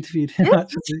when I interviewed him. Yes,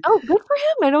 Actually, oh, good for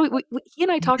him. I know he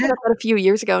and I talked yeah, about that a few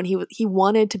years ago, and he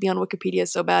wanted to be on Wikipedia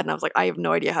so bad, and I was like, I have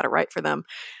no idea how to write for them,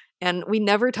 and we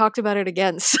never talked about it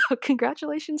again. So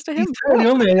congratulations to he's him. totally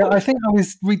on there. Yeah. I think I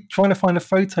was trying to find a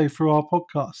photo for our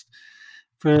podcast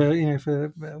for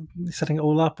setting it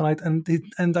all up,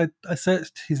 and I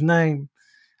searched his name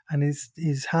and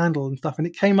his handle and stuff, and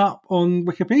it came up on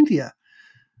Wikipedia.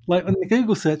 Like on the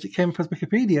Google search, it came up as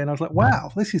Wikipedia, and I was like,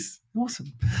 "Wow, this is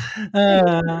awesome." Yeah,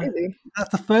 that's Uh, crazy. that's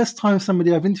the first time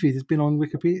somebody I've interviewed has been on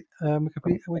Wikipedia.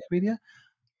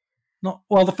 Not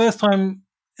well, the first time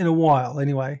in a while,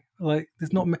 anyway. Like,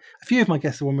 there's not a few of my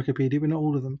guests are on Wikipedia, but not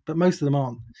all of them. But most of them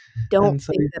aren't, Don't and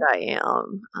so think that I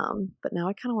am, but now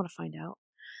I kind of want to find out.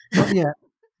 not yet.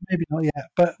 Maybe not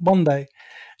yet, but one day.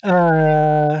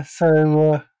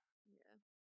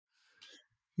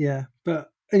 Yeah,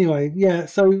 but anyway, yeah.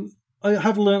 So I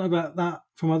have learned about that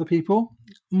from other people.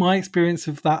 My experience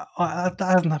of that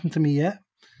hasn't happened to me yet.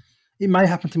 It may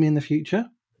happen to me in the future.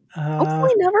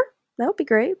 Hopefully never. That would be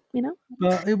great,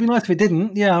 But it would be nice if it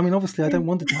didn't. Yeah, I mean, obviously, I don't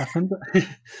want it to happen.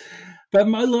 But,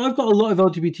 I've got a lot of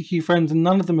LGBTQ friends, and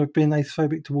none of them have been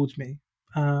asophobic towards me.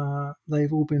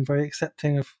 They've all been very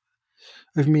accepting of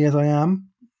me as I am,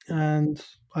 and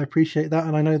I appreciate that.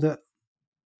 And I know that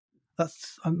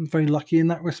I'm very lucky in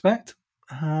that respect.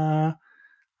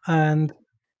 And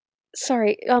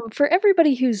sorry, for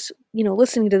everybody who's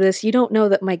listening to this, you don't know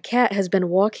that my cat has been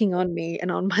walking on me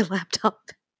and on my laptop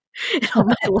and on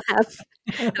my lap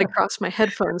and across my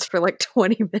headphones for like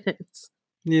 20 minutes.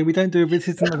 yeah, we don't do this.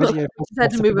 Isn't a video. I just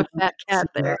had to move a fat cat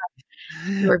there.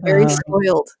 You are very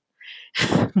spoiled.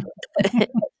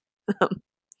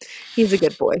 He's a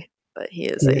good boy, but he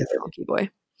is a donkey boy.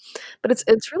 But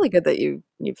it's really good that you've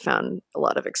found a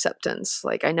lot of acceptance.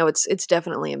 Like, I know it's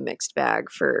definitely a mixed bag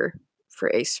for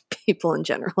ace people in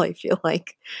general, I feel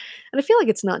like. And I feel like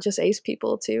it's not just ace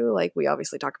people too. Like, we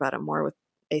obviously talk about it more with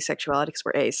asexuality because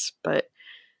we're ace, but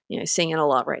seeing it a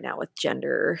lot right now with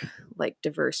gender, like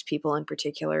diverse people in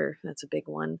particular. That's a big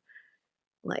one.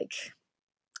 Like,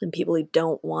 and people who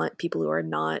don't want people who are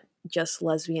not just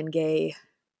lesbian, gay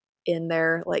in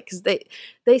there, like, because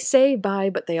they say bi,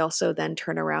 but they also then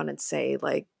turn around and say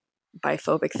like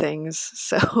biphobic things.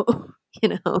 So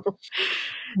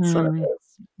so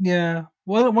yeah.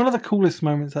 Well, one of the coolest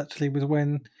moments actually was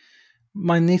when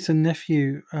my niece and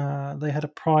nephew they had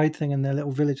a pride thing in their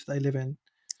little village that they live in.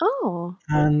 Oh.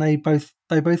 And they both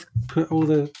put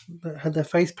had their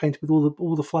face painted with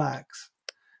all the flags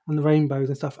and the rainbows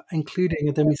and stuff, including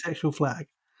a demisexual flag.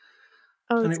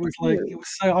 Oh, And that's it was cute.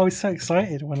 I was so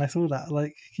excited when I saw that,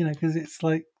 like, because it's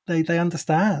like they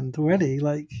understand already,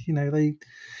 like,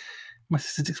 my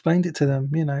sister's explained it to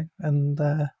them, and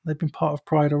they've been part of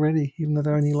Pride already, even though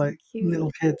they're only like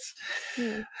little kids.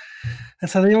 Yeah.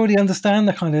 And so they already understand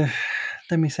the kind of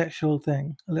demisexual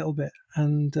thing a little bit,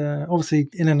 and obviously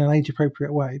in an age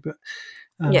appropriate way. But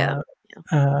Yeah.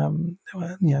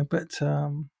 but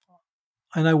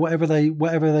I know whatever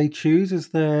they choose as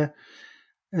their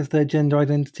gender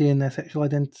identity and their sexual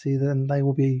identity, then they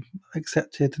will be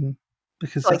accepted, and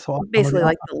because Like, that's what basically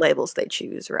like the labels they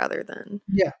choose rather than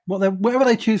whatever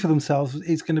they choose for themselves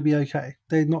is going to be okay.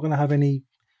 They're not going to have any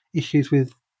issues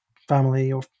with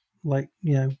family or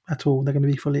at all. They're going to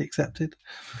be fully accepted.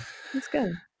 That's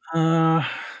good. And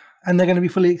they're going to be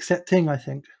fully accepting, I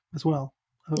think, as well.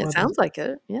 It sounds like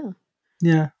it. Yeah.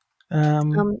 Yeah.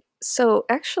 So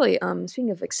actually, speaking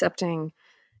of accepting,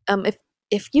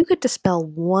 if you could dispel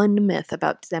one myth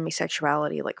about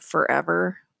demisexuality, like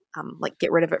forever, like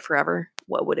get rid of it forever,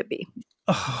 what would it be?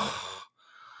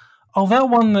 Oh, that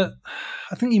one that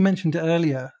I think you mentioned it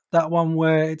earlier. That one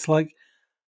where it's like,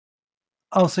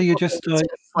 oh, so you're just like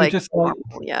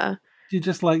yeah, you're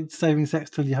just like saving sex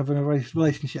till you have a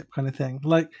relationship kind of thing.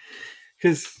 Like,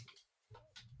 because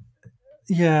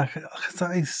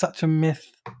that is such a myth,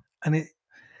 and it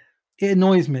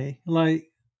annoys me.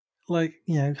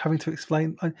 Having to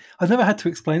explain. I've never had to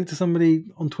explain it to somebody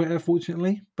on Twitter,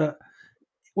 fortunately, but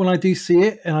when I do see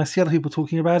it and I see other people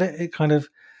talking about it, it kind of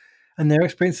and their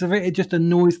experience of it, it just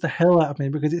annoys the hell out of me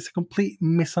because it's a complete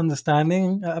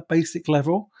misunderstanding at a basic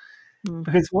level.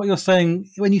 Because what you're saying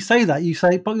when you say that,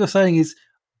 what you're saying is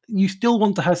you still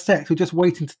want to have sex.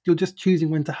 You're just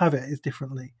choosing when to have it is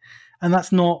differently, and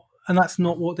that's not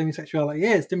what demisexuality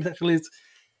is. Demisexual is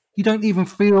you don't even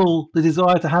feel the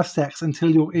desire to have sex until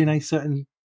you're in a certain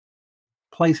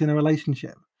place in a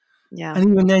relationship. Yeah.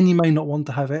 And even then you may not want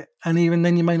to have it, and even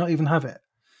then you may not even have it.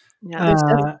 Yeah, there's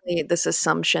definitely this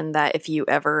assumption that if you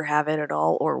ever have it at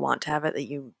all or want to have it, that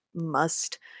you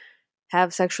must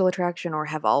have sexual attraction or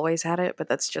have always had it, but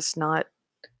that's just not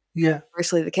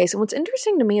universally the case. And what's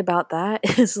interesting to me about that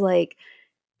is like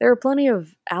there are plenty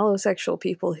of allosexual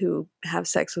people who have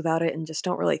sex without it and just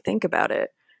don't really think about it.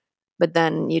 But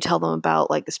then you tell them about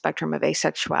like the spectrum of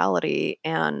asexuality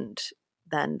and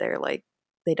then they're like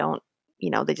they don't,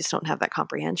 they just don't have that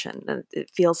comprehension. And it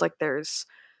feels like there's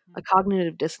a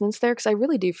cognitive dissonance there because I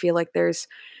really do feel like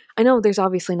I know there's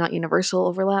obviously not universal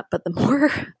overlap, but the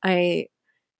more I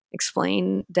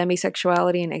explain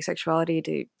demisexuality and asexuality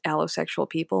to allosexual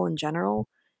people in general,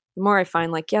 the more I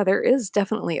find like, yeah, there is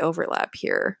definitely overlap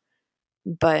here.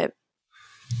 But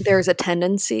there's a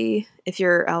tendency, if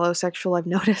you're allosexual, I've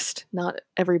noticed, not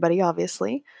everybody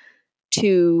obviously,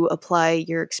 to apply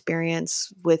your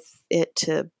experience with it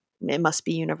must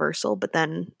be universal, but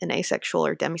then an asexual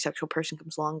or demisexual person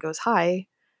comes along and goes, hi,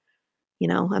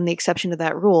 I'm the exception to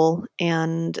that rule.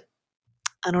 And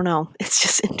I don't know, it's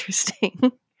just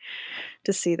interesting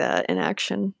to see that in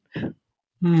action.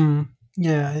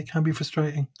 Yeah, it can be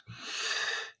frustrating.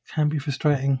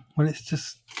 When it's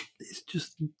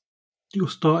just your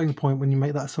starting point when you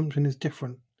make that assumption is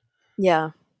different.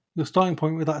 Yeah. Your starting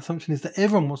point with that assumption is that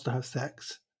everyone wants to have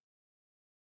sex,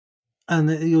 and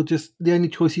that you're just the only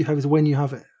choice you have is when you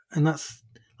have it, and that's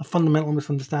a fundamental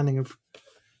misunderstanding of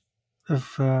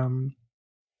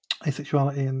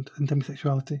asexuality and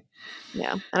demisexuality.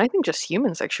 Yeah. And I think just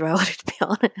human sexuality, to be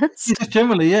honest. Just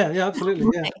generally, yeah, absolutely,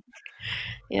 yeah, Like,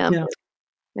 yeah. yeah,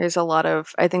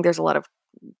 I think there's a lot of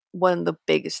one of the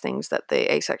biggest things that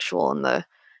the asexual and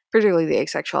particularly the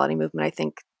asexuality movement, I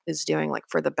think, is doing, like,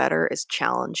 for the better, is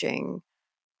challenging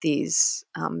these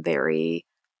very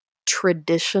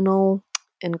traditional,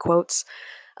 in quotes,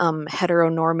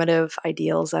 heteronormative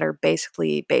ideals that are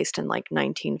basically based in, like,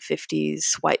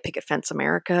 1950s white picket fence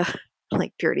America,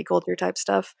 like purity culture type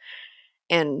stuff,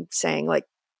 and saying, like,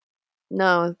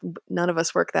 no, none of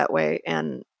us work that way.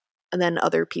 And then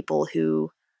other people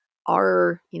who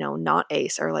are, not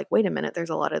ace are like, wait a minute, there's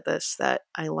a lot of this that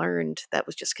I learned that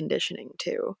was just conditioning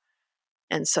too.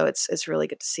 And so it's really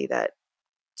good to see that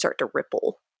start to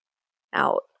ripple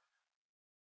out.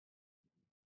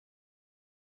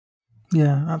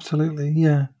 yeah, absolutely,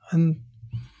 yeah, and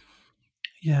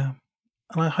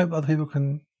I hope other people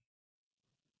can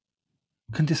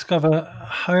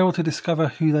are able to discover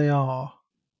who they are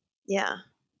Yeah.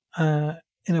 uh,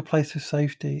 in a place of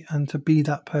safety, and to be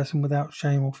that person without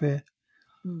shame or fear.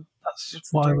 Mm, That's that's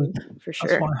the what I would. dream for That's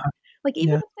sure. what I have. Like,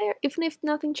 Yeah, even if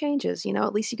nothing changes,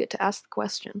 at least you get to ask the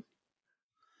question.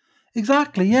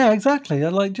 exactly. Yeah, exactly. I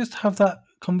like just have that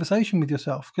conversation with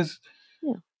yourself, because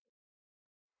Yeah.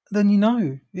 then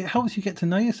it helps you get to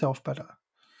know yourself better.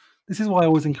 This is why I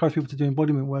always encourage people to do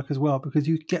embodiment work as well, because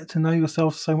you get to know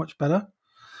yourself so much better.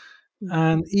 Mm.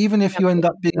 And even if Yeah. you end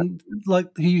up being like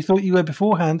who you thought you were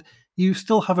beforehand, you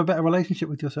still have a better relationship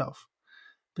with yourself,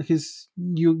 because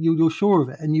you're sure of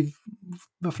it, and you've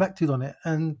reflected on it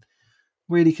and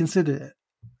really considered it,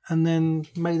 and then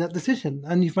made that decision,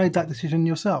 and you've made that decision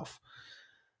yourself.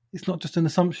 It's not just an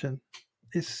assumption.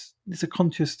 It's a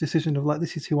conscious decision of, like,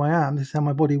 this is who I am, this is how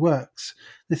my body works,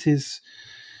 this is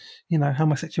how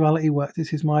my sexuality works,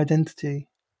 this is my identity,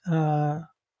 and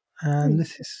Mm.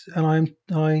 this is and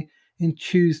I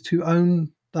choose to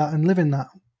own that and live in that,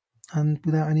 and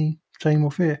without any shame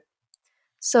or fear.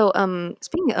 So,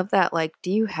 speaking of that, like,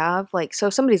 do you have, like, so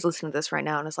if somebody's listening to this right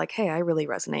now and is like, hey, I really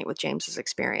resonate with James's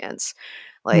experience.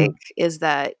 Like, Mm, is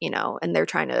that, and they're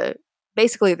trying to,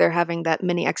 basically, they're having that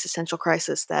mini existential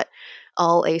crisis that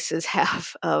all aces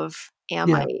have of,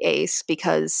 am I yeah. ace?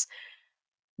 Because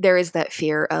there is that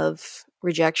fear of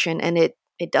rejection, and it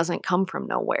doesn't come from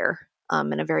nowhere,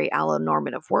 in a very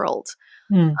allonormative world.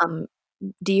 Mm. Um,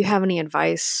 do you have any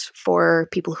advice for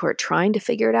people who are trying to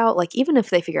figure it out? Like, even if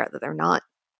they figure out that they're not,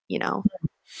 you know?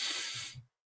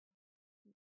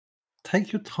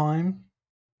 Take your time.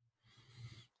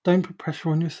 Don't put pressure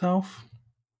on yourself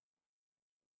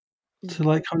Mm. to,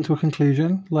 like, come to a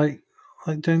conclusion. Like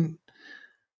don't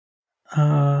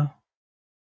uh,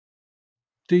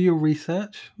 do your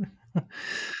research.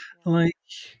 Yeah.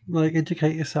 like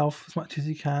educate yourself as much as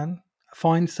you can.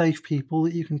 Find safe people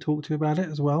that you can talk to about it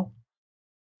as well.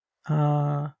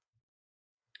 Uh,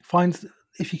 find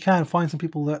If you can, find some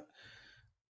people that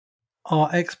are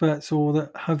experts or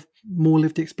that have more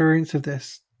lived experience of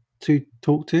this to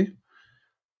talk to.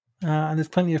 And there's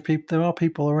plenty of people. There are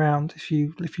people around if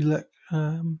you look.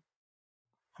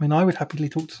 I mean, I would happily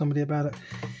talk to somebody about it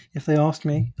if they asked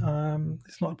me.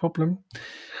 It's not a problem.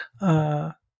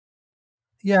 Uh,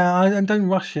 yeah, and don't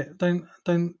rush it. Don't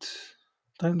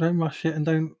rush it,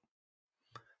 and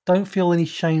don't feel any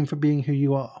shame for being who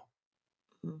you are.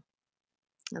 Mm.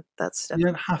 That's You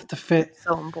don't definitely have to fit.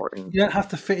 so important. You don't have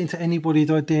to fit into anybody's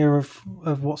idea of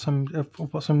what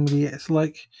somebody is.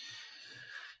 Like,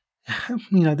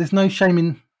 there's no shame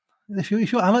in if you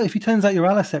turns out you're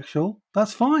allosexual,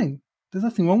 that's fine. There's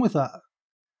nothing wrong with that.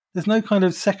 There's no kind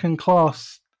of second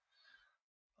class,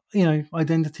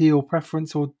 identity or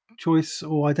preference or choice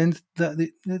or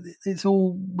identity. It's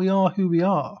all, we are who we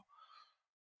are.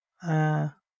 Uh,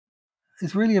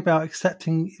 it's really about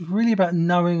accepting. It's really about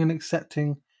knowing and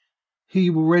accepting who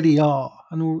you already are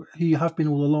and who you have been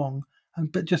all along, and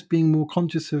but just being more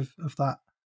conscious of that,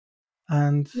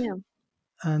 and Yeah.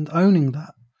 owning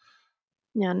that.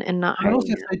 Yeah, and not I would hiding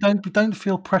also it. say don't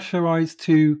feel pressurized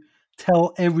to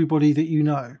tell everybody that you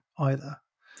know either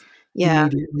Yeah.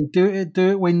 immediately. Do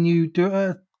it when you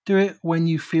do it when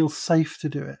you feel safe to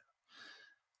do it,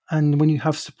 and when you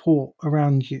have support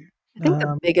around you. I think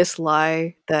the biggest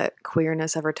lie that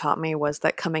queerness ever taught me was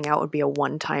that coming out would be a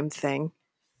one-time thing.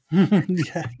 Yeah,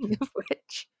 Speaking of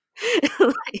which.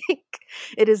 Like,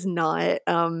 it is not,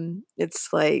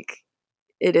 it's like,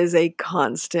 it is a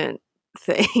constant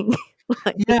thing.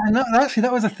 Like, Yeah, and actually,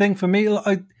 that was a thing for me.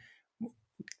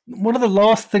 One of the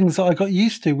last things that I got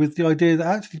used to was the idea that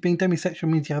actually being demisexual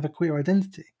means you have a queer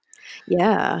identity.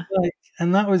 yeah.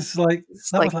 And that was like,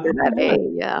 It's like you're oh, that right.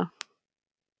 yeah.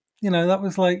 That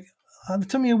was like, it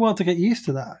took me a while to get used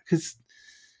to that because,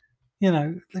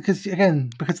 because again,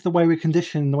 because of the way we're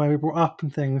conditioned, the way we're brought up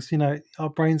and things, our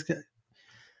brains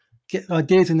get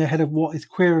ideas in their head of what is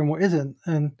queer and what isn't.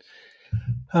 And,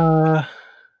 uh,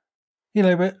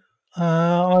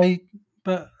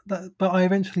 but but I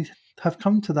eventually have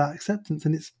come to that acceptance,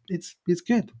 and it's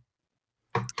good.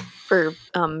 For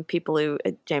people who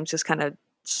James just kind of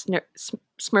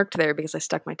smirked there because I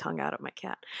stuck my tongue out at my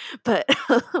cat, but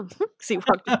he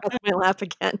walked across my lap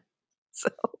again. So,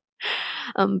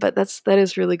 but that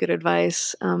is really good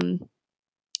advice.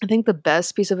 I think the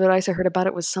best piece of advice I heard about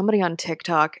it was somebody on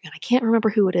TikTok, and I can't remember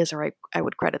who it is, or I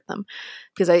would credit them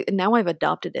because I've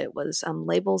adopted it. Was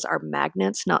labels are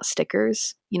magnets, not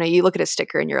stickers. You look at a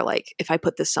sticker and you're like, if I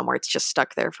put this somewhere, it's just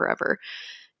stuck there forever.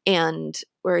 And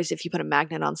whereas if you put a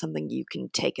magnet on something, you can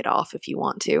take it off if you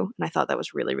want to. And I thought that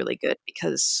was really, really good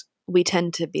because we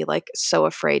tend to be like so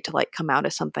afraid to like come out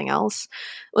as something else,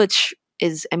 which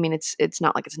is, I mean, it's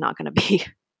not like it's not going to be,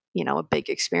 a big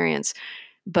experience.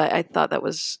 But I thought that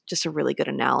was just a really good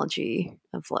analogy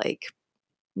of like,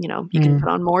 you can put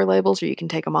on more labels or you can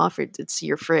take them off. It's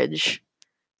your fridge,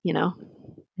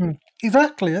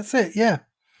 Exactly. That's it. Yeah.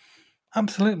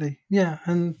 Absolutely. Yeah.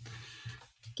 And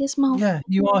Gizmo. yeah,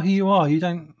 you are who you are. You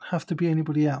don't have to be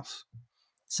anybody else.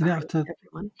 You don't Sorry, have to.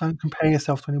 everyone. Don't compare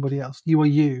yourself to anybody else. You are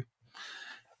you.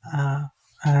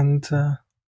 And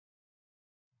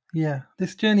yeah,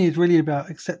 this journey is really about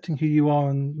accepting who you are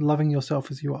and loving yourself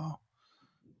as you are.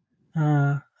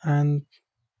 And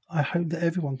I hope that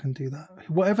everyone can do that,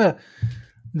 whatever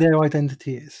their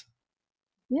identity is.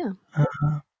 Yeah.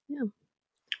 Yeah.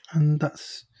 And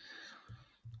that's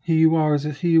who you are.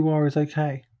 Who you are is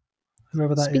okay,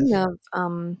 whoever that Speaking is.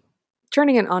 of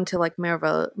turning it onto like more of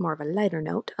a lighter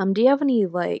note, do you have any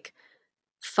like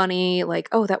funny, like,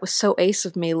 oh, that was so ace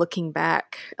of me looking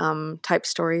back, type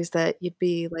stories that you'd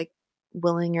be like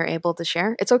willing or able to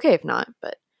share? It's okay if not,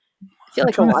 but I feel I'm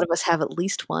like a trying lot to. of us have at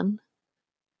least one.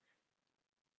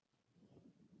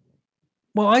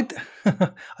 Well, I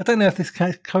don't know if this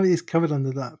is covered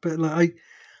under that, but like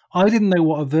I didn't know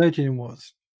what a virgin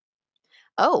was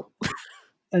Oh,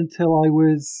 until I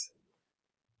was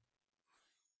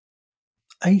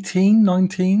 18,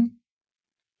 19.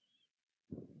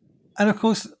 And of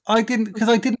course, I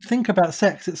didn't think about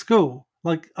sex at school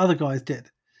like other guys did.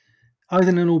 I was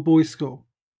in an all boys school,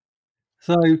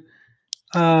 so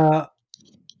uh,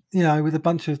 with a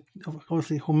bunch of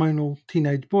obviously hormonal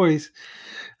teenage boys,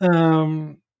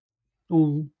 um,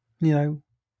 all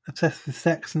obsessed with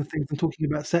sex and things and talking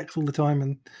about sex all the time,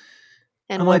 and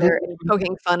and I whether didn't and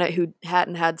poking fun at who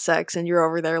hadn't had sex, and you're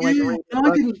over there like yeah, reading a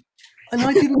and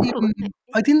book.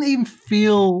 I didn't even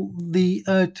feel the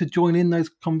urge to join in those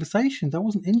conversations. I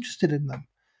wasn't interested in them.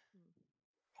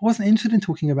 I wasn't interested in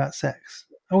talking about sex.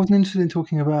 I wasn't interested in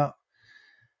talking about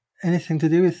anything to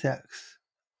do with sex.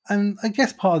 And I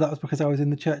guess part of that was because I was in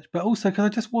the church, but also because I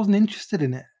just wasn't interested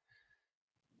in it.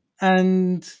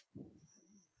 And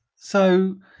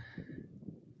so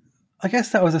I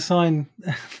guess that was a sign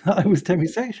that I was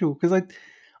demisexual because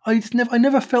I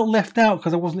never felt left out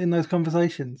because I wasn't in those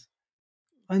conversations.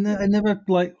 I never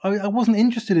I wasn't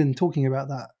interested in talking about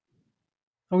that.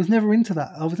 I was never into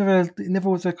that. It never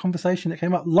was a conversation that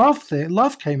came up. Love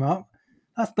came up.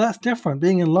 That's different.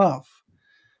 Being in love,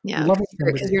 Yeah, loving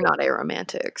somebody, because you're not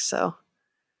aromantic, so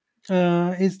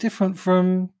is different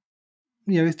from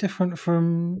it's different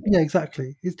from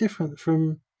exactly. It's different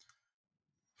from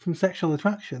sexual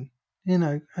attraction,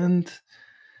 and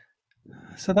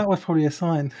so that was probably a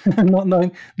sign. Not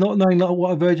knowing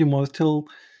what a virgin was till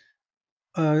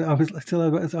I was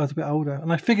a bit older,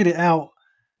 and I figured it out.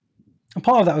 And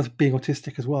part of that was being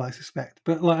autistic as well, I suspect.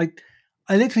 But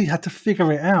I literally had to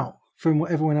figure it out from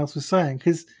what everyone else was saying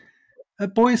because at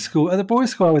the boys' school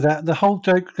I was at, the whole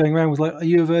joke going around was like, "Are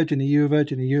you a virgin? Are you a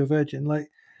virgin? Are you a virgin?" Like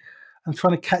I'm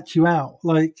trying to catch you out,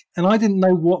 and I didn't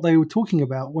know what they were talking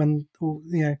about or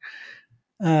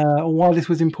why this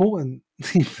was important.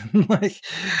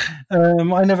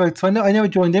 I never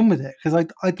joined in with it because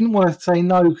I didn't want to say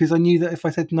no because I knew that if I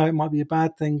said no, it might be a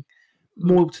bad thing,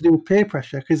 more to do with peer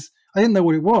pressure because I didn't know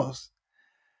what it was.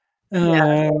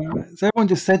 yeah. So everyone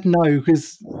just said no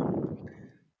because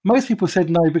most people said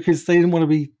no because they didn't want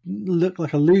to look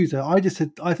like a loser. I just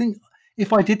said I think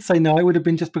if I did say no, it would have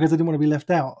been just because I didn't want to be left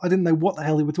out. I didn't know what the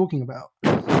hell they were talking about.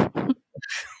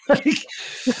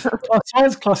 Our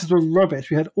science classes were rubbish.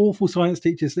 We had awful science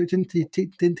teachers that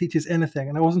didn't teach us anything,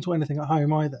 and I wasn't taught anything at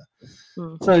home either.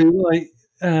 So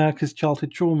because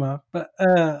childhood trauma, but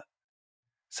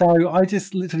so I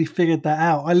just literally figured that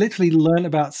out. I literally learned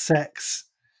about sex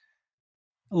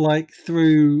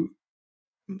through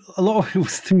a lot of it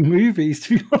was through movies,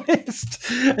 to be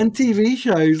honest, and TV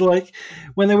shows. Like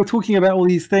when they were talking about all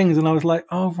these things, and I was like,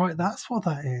 "Oh, right, that's what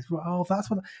that is." Oh, that's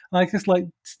what. And I just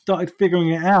started figuring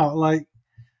it out, like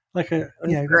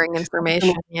inferring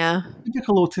information.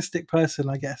 Typical autistic person,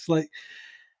 I guess.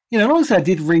 Obviously I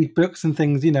did read books and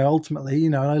things. Ultimately,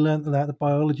 and I learned about the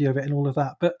biology of it and all of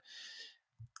that, but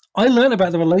I learned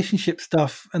about the relationship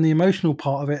stuff and the emotional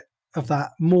part of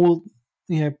that more,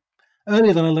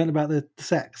 earlier than I learned about the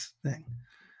sex thing.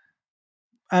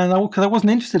 And because I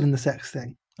wasn't interested in the sex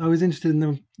thing, I was interested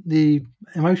in the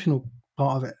emotional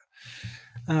part of it.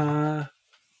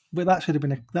 But that should have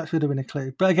been a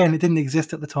clue. But again, it didn't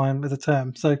exist at the time as a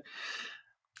term, so it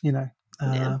wouldn't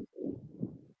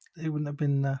have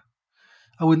been.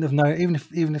 I wouldn't have known,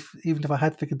 even if I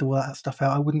had figured all that stuff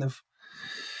out, I wouldn't have.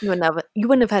 You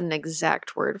wouldn't have had an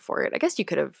exact word for it. I guess you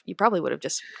could have. You probably would have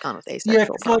just gone with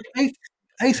asexual. Yeah,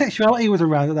 asexuality was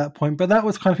around at that point, but that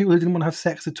was kind of people who didn't want to have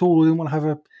sex at all, who didn't want to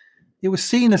have it was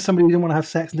seen as somebody who didn't want to have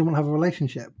sex and didn't want to have a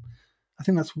relationship. I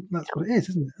think that's what it is,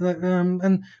 isn't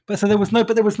it? But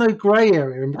there was no grey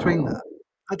area in between that.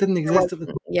 That didn't exist at the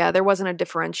time. Yeah, there wasn't a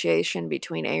differentiation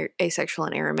between asexual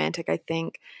and aromantic, I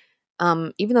think.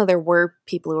 Even though there were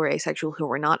people who were asexual who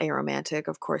were not aromantic,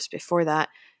 of course, before that.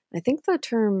 I think the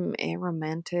term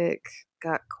aromantic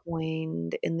got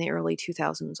coined in the early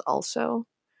 2000s also.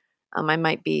 I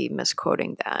might be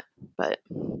misquoting that, but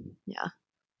yeah.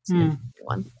 It's an interesting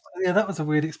one. Yeah, that was a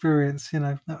weird experience.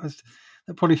 That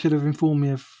probably should have informed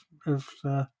me of who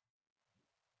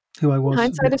I was.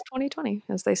 Hindsight is 2020,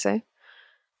 as they say.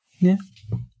 Yeah.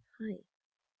 Hi.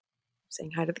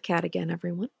 Saying hi to the cat again,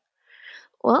 everyone.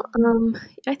 Well,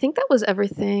 I think that was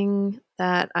everything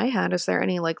that I had. Is there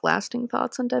any lasting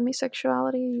thoughts on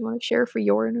demisexuality you want to share for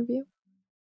your interview?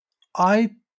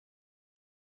 I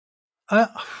am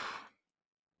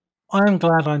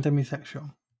glad I'm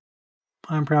demisexual.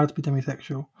 I'm proud to be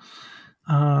demisexual.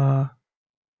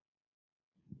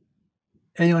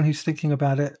 Anyone who's thinking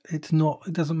about it, it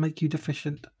doesn't make you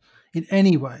deficient in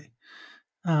any way.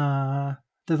 There's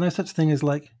no such thing as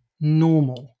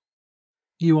normal.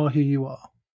 You are who you are.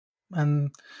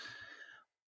 And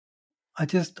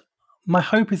my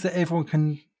hope is that everyone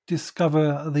can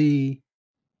discover the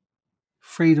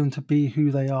freedom to be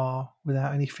who they are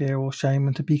without any fear or shame,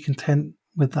 and to be content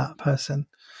with that person.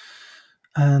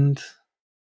 And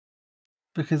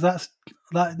because there's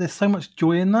so much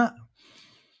joy in that.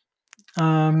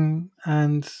 And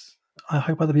I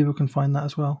hope other people can find that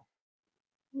as well.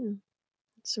 Yeah,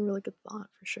 it's a really good thought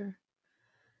for sure.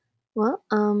 Well,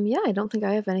 yeah, I don't think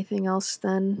I have anything else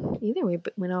then either. We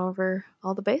went over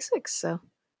all the basics, so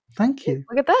thank you.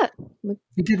 Look at that.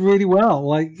 You did really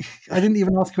well. I didn't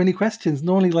even ask you any questions.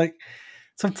 Normally,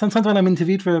 sometimes when I'm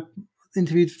interviewed for a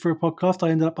podcast, I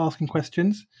end up asking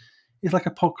questions. It's like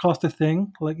a podcaster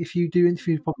thing. Like if you do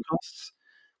interview podcasts,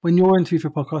 when you're interviewed for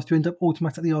a podcast, you end up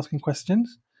automatically asking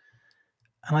questions.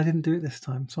 And I didn't do it this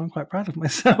time, so I'm quite proud of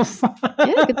myself.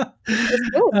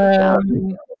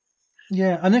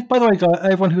 Yeah, and if, by the way, guys,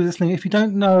 everyone who's listening, if you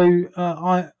don't know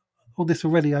all this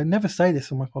already, I never say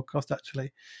this on my podcast,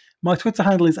 actually. My Twitter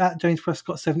handle is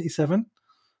 @JamesPrescott77,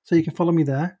 so you can follow me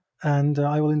there, and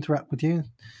I will interact with you and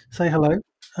say hello.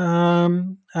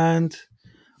 And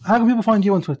how can people find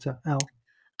you on Twitter, Elle?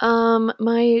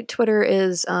 My Twitter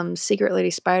is Secret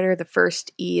Lady Spider. The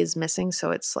first E is missing,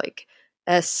 so it's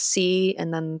SC,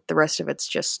 and then the rest of it's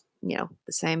just the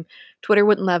same. Twitter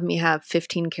wouldn't let me have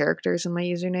 15 characters in my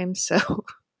username, so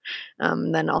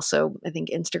then also I think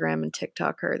Instagram and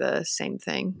TikTok are the same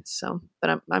thing. So,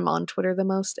 but I'm on Twitter the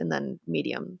most, and then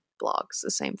Medium blogs the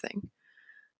same thing.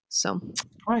 So,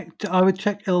 right, I would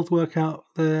check Elle's work out.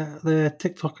 Their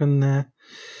TikTok and their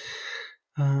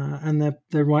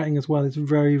writing as well is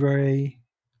very, very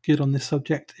good on this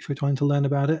subject if you're trying to learn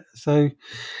about it. So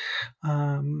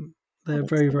they're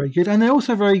very, very good, and they're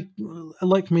also very,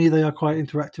 like me, they are quite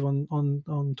interactive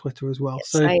on Twitter as well. Yes,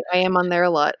 so I am on there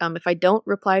a lot. If I don't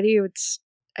reply to you,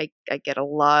 I get a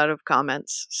lot of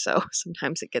comments, so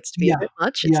sometimes it gets to be a bit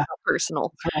much. It's not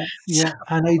personal. Yeah,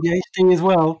 and ADHD as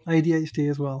well.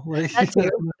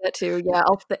 That too. Yeah,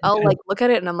 I'll look at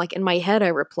it and I'm like, in my head I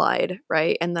replied,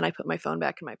 right, and then I put my phone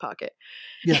back in my pocket.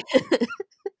 Yeah,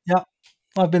 yeah.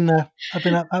 I've been there. I've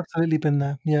absolutely been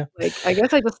there. Yeah. I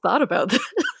guess I just thought about this.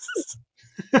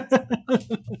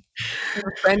 have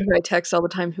a friend who I text all the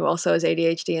time who also has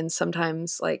ADHD, and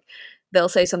sometimes like they'll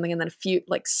say something and then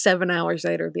 7 hours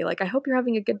later be like, I hope you're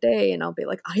having a good day, and I'll be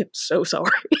like, I am so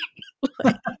sorry.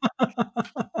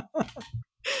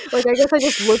 Like I guess I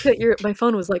just looked at my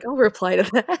phone, was like, I'll reply to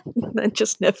that, and then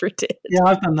just never did. Yeah,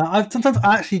 I've done that. I've sometimes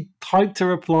actually typed a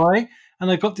reply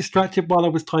and I got distracted while I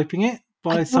was typing it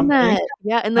by something. That.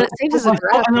 Yeah, and then it saves as a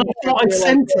draft. And I thought I'd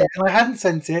sent it, and I hadn't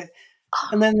sent it.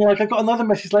 And then like I got another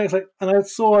message later, and I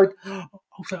saw it. I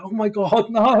was like, "Oh my god,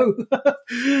 no!"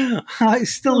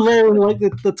 It's still there, in like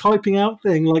the typing out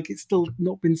thing, like it's still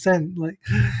not been sent. Like,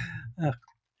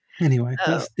 anyway,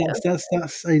 that's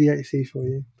ADHD for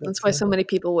you. But, that's why so many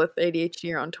people with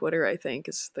ADHD are on Twitter. I think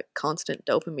is the constant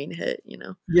dopamine hit.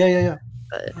 Yeah.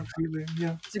 But absolutely,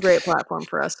 yeah. It's a great platform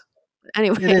for us.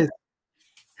 Anyway, it is.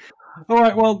 All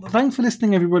right. Well, thanks for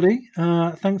listening, everybody.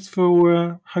 Thanks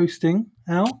for hosting,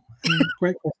 Al. And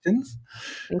great questions.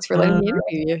 Thanks for letting me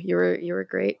interview you. You were a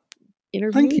great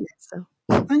interview. Thank you.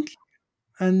 Thank you.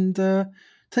 And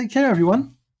take care,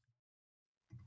 everyone.